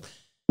problem. Well,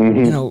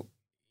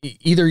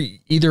 either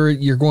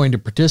you're going to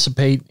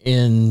participate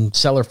in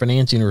seller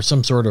financing or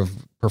some sort of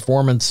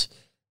performance,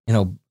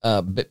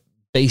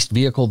 based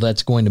vehicle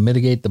that's going to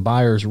mitigate the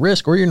buyer's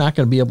risk, or you're not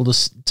going to be able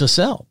to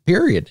sell,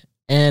 period.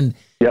 And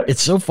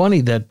it's so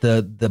funny that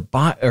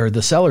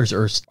the sellers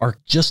are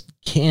just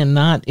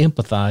cannot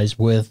empathize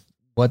with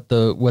what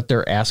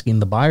they're asking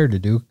the buyer to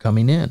do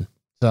coming in.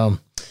 So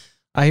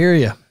I hear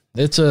you.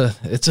 It's a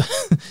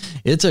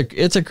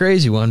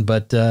crazy one,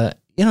 but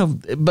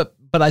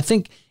but I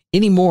think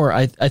anymore,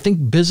 I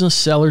think business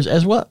sellers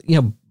as well,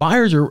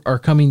 buyers are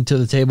coming to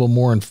the table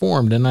more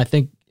informed, and I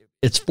think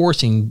it's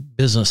forcing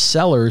business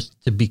sellers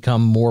to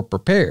become more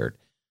prepared.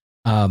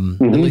 At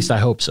least I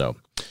hope so.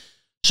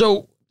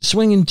 So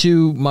swinging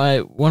to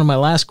one of my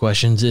last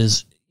questions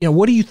is,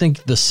 what do you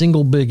think the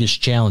single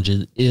biggest challenge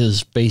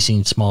is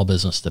facing small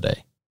business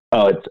today?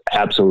 Oh, it's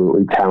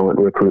absolutely talent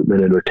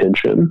recruitment and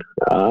retention.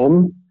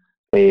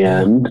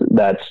 And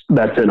that's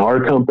in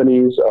our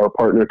companies, our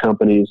partner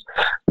companies,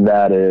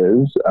 that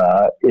is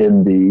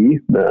in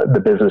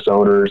the business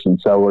owners and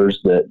sellers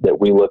that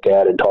we look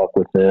at and talk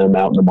with them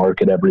out in the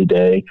market every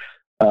day.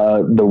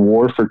 The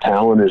war for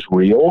talent is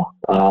real.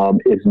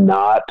 It's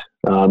not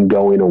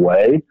going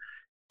away.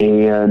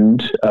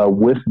 And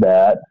with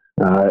that,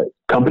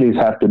 companies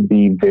have to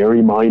be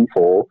very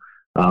mindful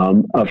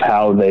of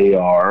how they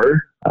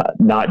are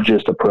not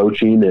just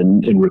approaching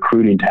and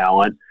recruiting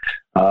talent,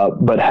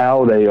 but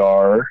how they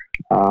are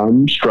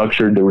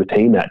structured to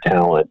retain that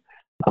talent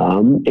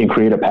and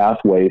create a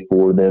pathway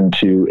for them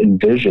to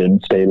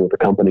envision staying with the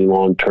company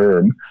long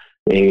term.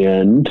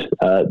 And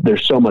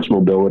there's so much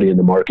mobility in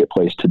the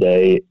marketplace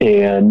today.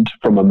 And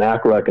from a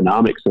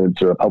macroeconomic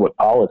sense or a public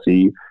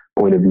policy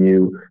point of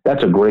view,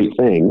 that's a great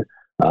thing.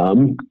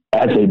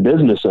 As a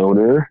business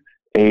owner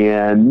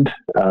and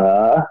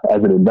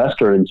as an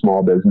investor in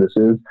small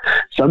businesses,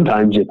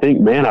 sometimes you think,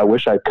 man, I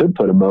wish I could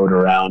put a moat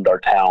around our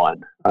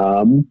talent.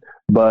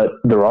 But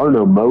there are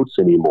no moats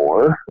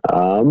anymore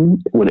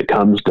when it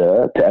comes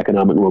to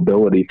economic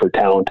mobility for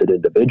talented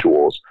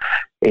individuals.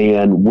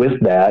 And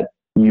with that,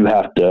 you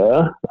have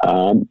to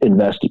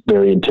invest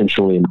very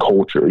intentionally in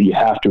culture. You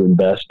have to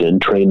invest in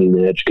training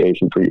and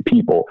education for your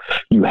people.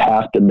 You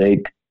have to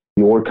make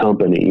your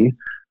company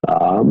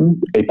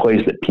a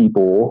place that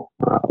people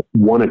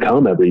want to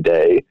come every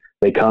day.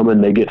 They come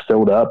and they get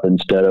filled up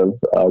instead of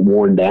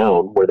worn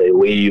down, where they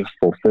leave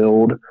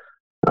fulfilled,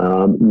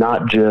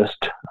 not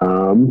just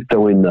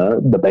filling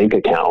the bank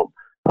account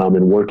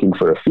and working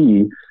for a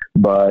fee,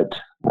 but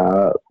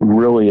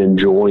really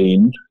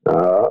enjoying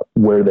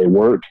where they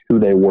work, who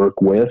they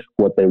work with,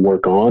 what they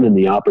work on, and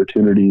the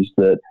opportunities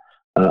that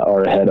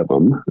are ahead of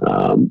them.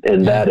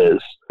 And that is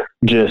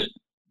just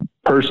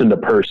person to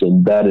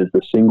person. That is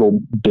the single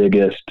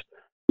biggest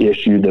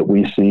issue that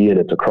we see, and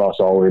it's across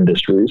all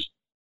industries.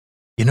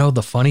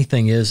 The funny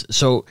thing is,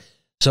 so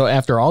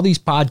after all these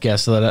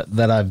podcasts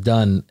that I've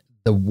done,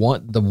 the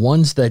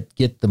ones that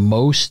get the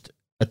most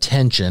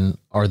attention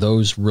are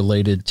those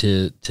related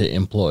to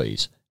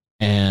employees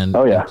and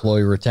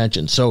employee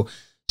retention. So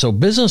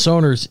business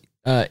owners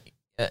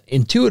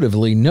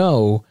intuitively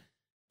know,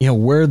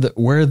 where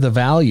the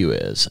value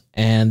is,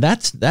 and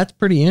that's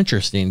pretty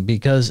interesting,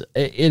 because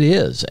it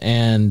is.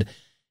 And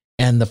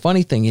the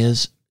funny thing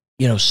is,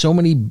 so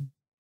many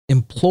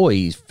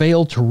employees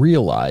fail to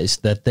realize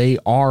that they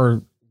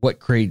are what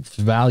creates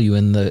value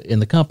in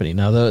the company.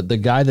 Now, the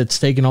guy that's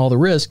taking all the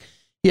risk,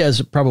 he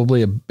has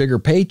probably a bigger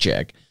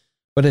paycheck,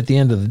 but at the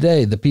end of the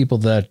day, the people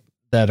that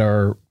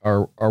are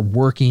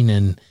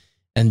working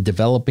and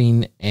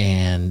developing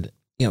and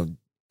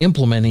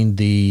implementing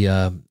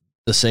the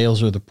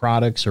sales or the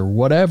products or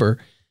whatever,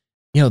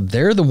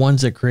 they're the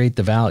ones that create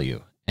the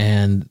value.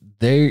 And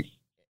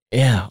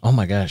oh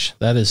my gosh,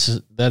 that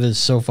is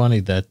so funny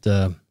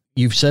that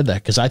you've said that,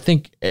 because I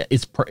think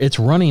it's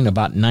running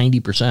about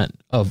 90%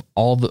 of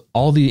all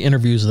the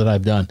interviews that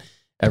I've done.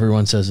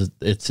 Everyone says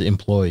it's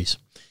employees,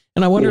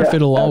 and I wonder if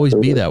it'll always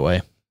be that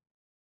way.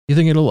 You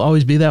think it'll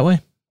always be that way?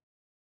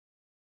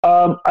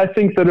 I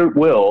think that it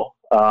will.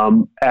 I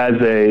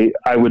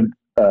would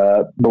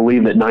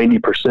believe that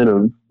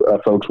 90%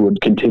 of folks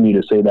would continue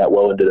to say that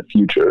well into the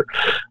future.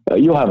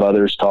 You'll have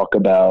others talk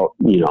about,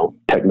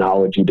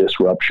 technology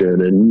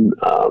disruption, and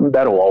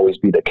that'll always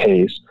be the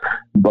case.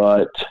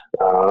 But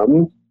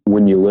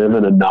when you live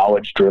in a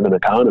knowledge-driven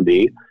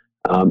economy,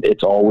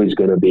 it's always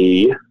going to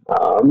be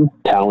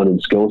talent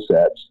and skill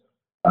sets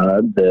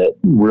that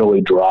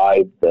really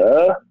drive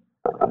the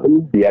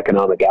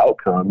economic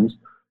outcomes,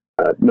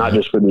 not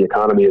just for the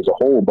economy as a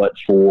whole, but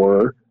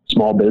for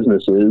small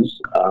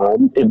businesses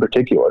in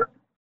particular.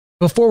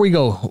 Before we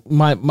go,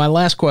 my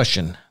last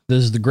question.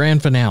 This is the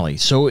grand finale.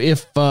 So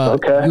if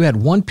you had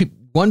one,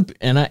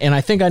 and I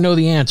think I know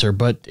the answer,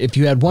 but if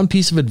you had one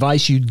piece of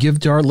advice you'd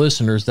give to our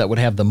listeners that would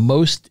have the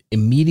most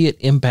immediate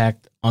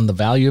impact on the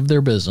value of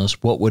their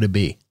business, what would it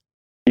be?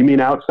 You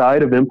mean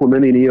outside of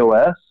implementing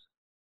EOS?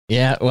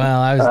 Yeah,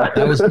 well,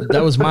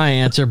 that was my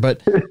answer,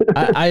 but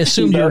I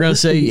assumed you were going to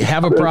say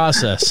have a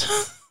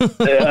process.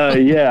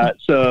 Yeah.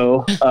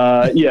 So,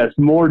 yes,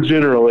 more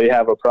generally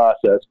have a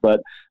process,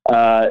 but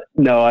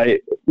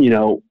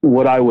no,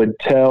 what I would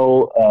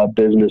tell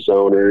business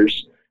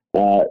owners,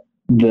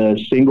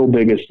 the single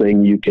biggest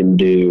thing you can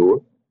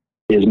do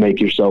is make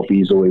yourself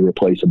easily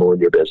replaceable in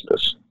your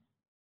business.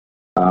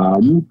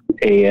 And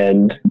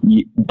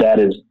that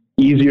is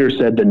easier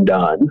said than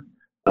done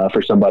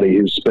for somebody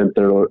who's spent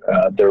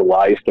their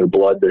life, their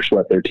blood, their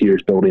sweat, their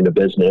tears building a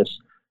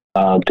business,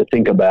 to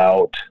think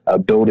about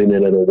building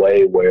it in a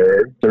way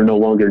where they're no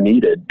longer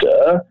needed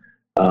to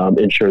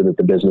ensure that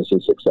the business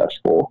is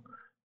successful.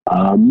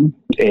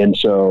 And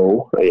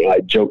so I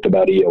joked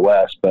about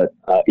EOS, but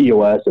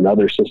EOS and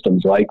other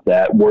systems like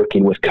that,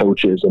 working with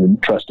coaches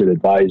and trusted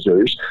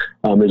advisors,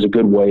 is a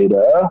good way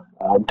to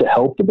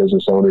help the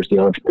business owners, the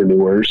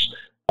entrepreneurs,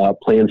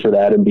 plan for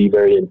that and be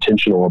very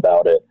intentional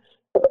about it.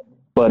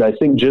 But I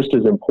think just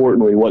as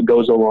importantly, what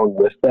goes along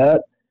with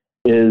that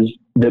is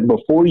that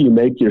before you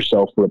make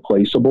yourself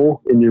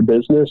replaceable in your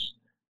business,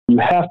 you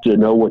have to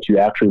know what you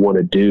actually want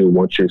to do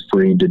once you're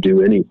free to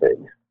do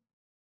anything.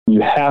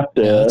 You have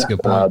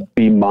to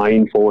be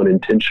mindful and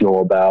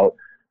intentional about,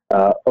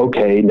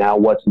 okay, now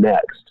what's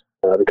next?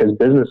 Because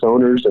business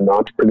owners and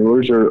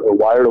entrepreneurs are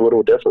wired a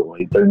little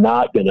differently. They're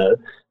not going to,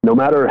 no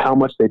matter how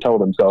much they tell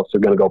themselves they're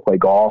going to go play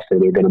golf or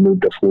they're going to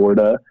move to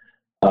Florida,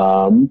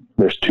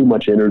 there's too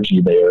much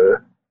energy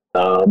there.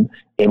 And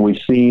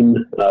we've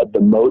seen the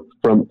most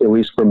from, at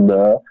least from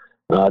the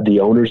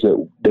owners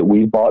that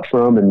we've bought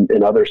from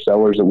and other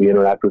sellers that we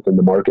interact with in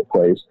the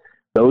marketplace,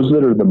 those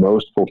that are the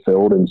most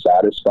fulfilled and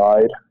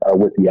satisfied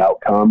with the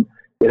outcome,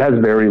 it has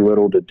very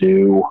little to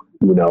do,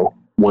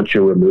 once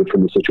you're removed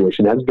from the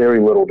situation, it has very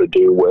little to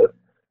do with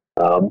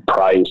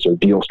price or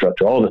deal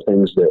structure, all the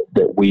things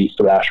that we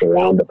thrash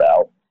around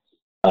about.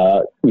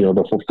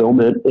 The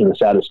fulfillment and the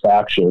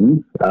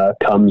satisfaction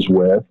comes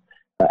with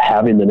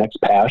having the next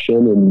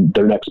passion and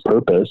their next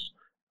purpose,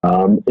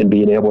 and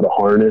being able to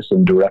harness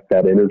and direct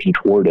that energy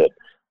toward it.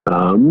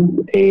 And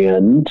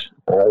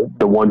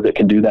the ones that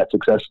can do that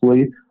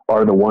successfully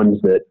are the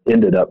ones that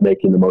ended up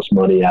making the most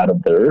money out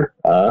of their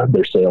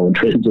sale and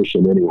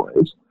transition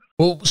anyways.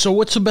 Well, so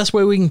what's the best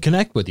way we can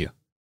connect with you?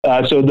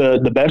 So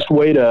the best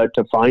way to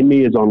find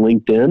me is on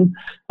LinkedIn.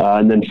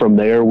 And then from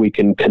there we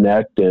can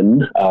connect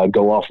and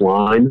go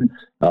offline.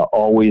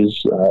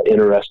 Always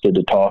interested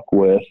to talk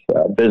with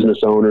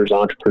business owners,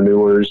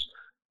 entrepreneurs,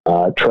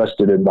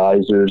 trusted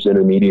advisors,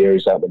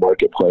 intermediaries out in the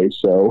marketplace.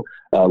 So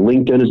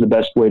LinkedIn is the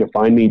best way to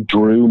find me.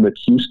 Drew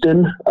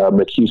McHouston.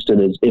 McHouston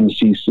is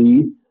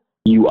McCuiston.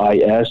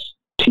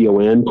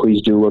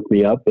 Please do look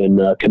me up and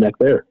connect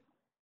there.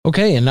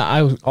 Okay, and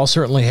I'll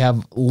certainly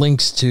have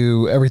links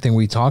to everything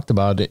we talked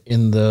about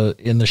in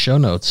the show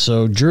notes.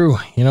 So Drew,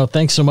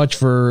 thanks so much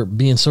for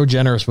being so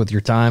generous with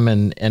your time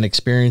and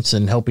experience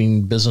and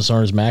helping business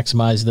owners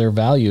maximize their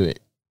value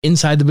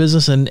inside the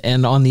business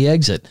and on the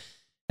exit.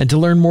 And to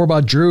learn more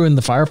about Drew and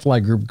the Firefly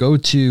Group, go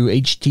to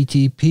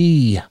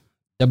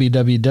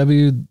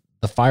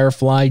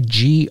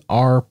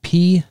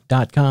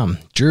http://thefireflygrp.com.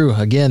 Drew,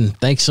 again,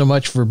 thanks so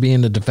much for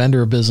being a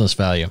defender of business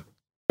value.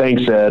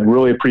 Thanks, Ed.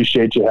 Really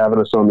appreciate you having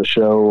us on the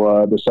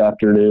show this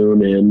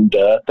afternoon, and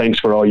thanks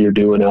for all you're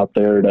doing out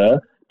there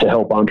to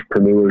help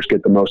entrepreneurs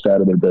get the most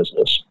out of their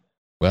business.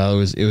 Well,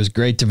 it was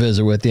great to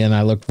visit with you, and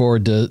I look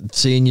forward to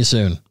seeing you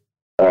soon.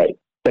 All right.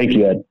 Thank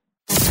you, Ed.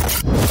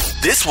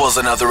 This was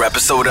another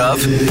episode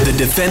of the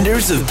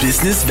Defenders of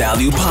Business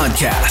Value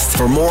podcast.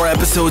 For more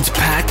episodes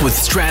packed with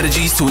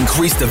strategies to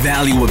increase the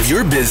value of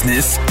your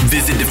business,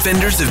 visit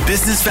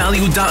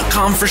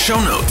defendersofbusinessvalue.com for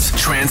show notes,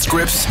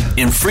 transcripts,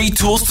 and free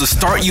tools to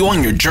start you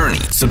on your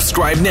journey.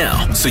 Subscribe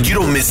now so you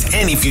don't miss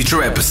any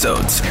future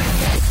episodes.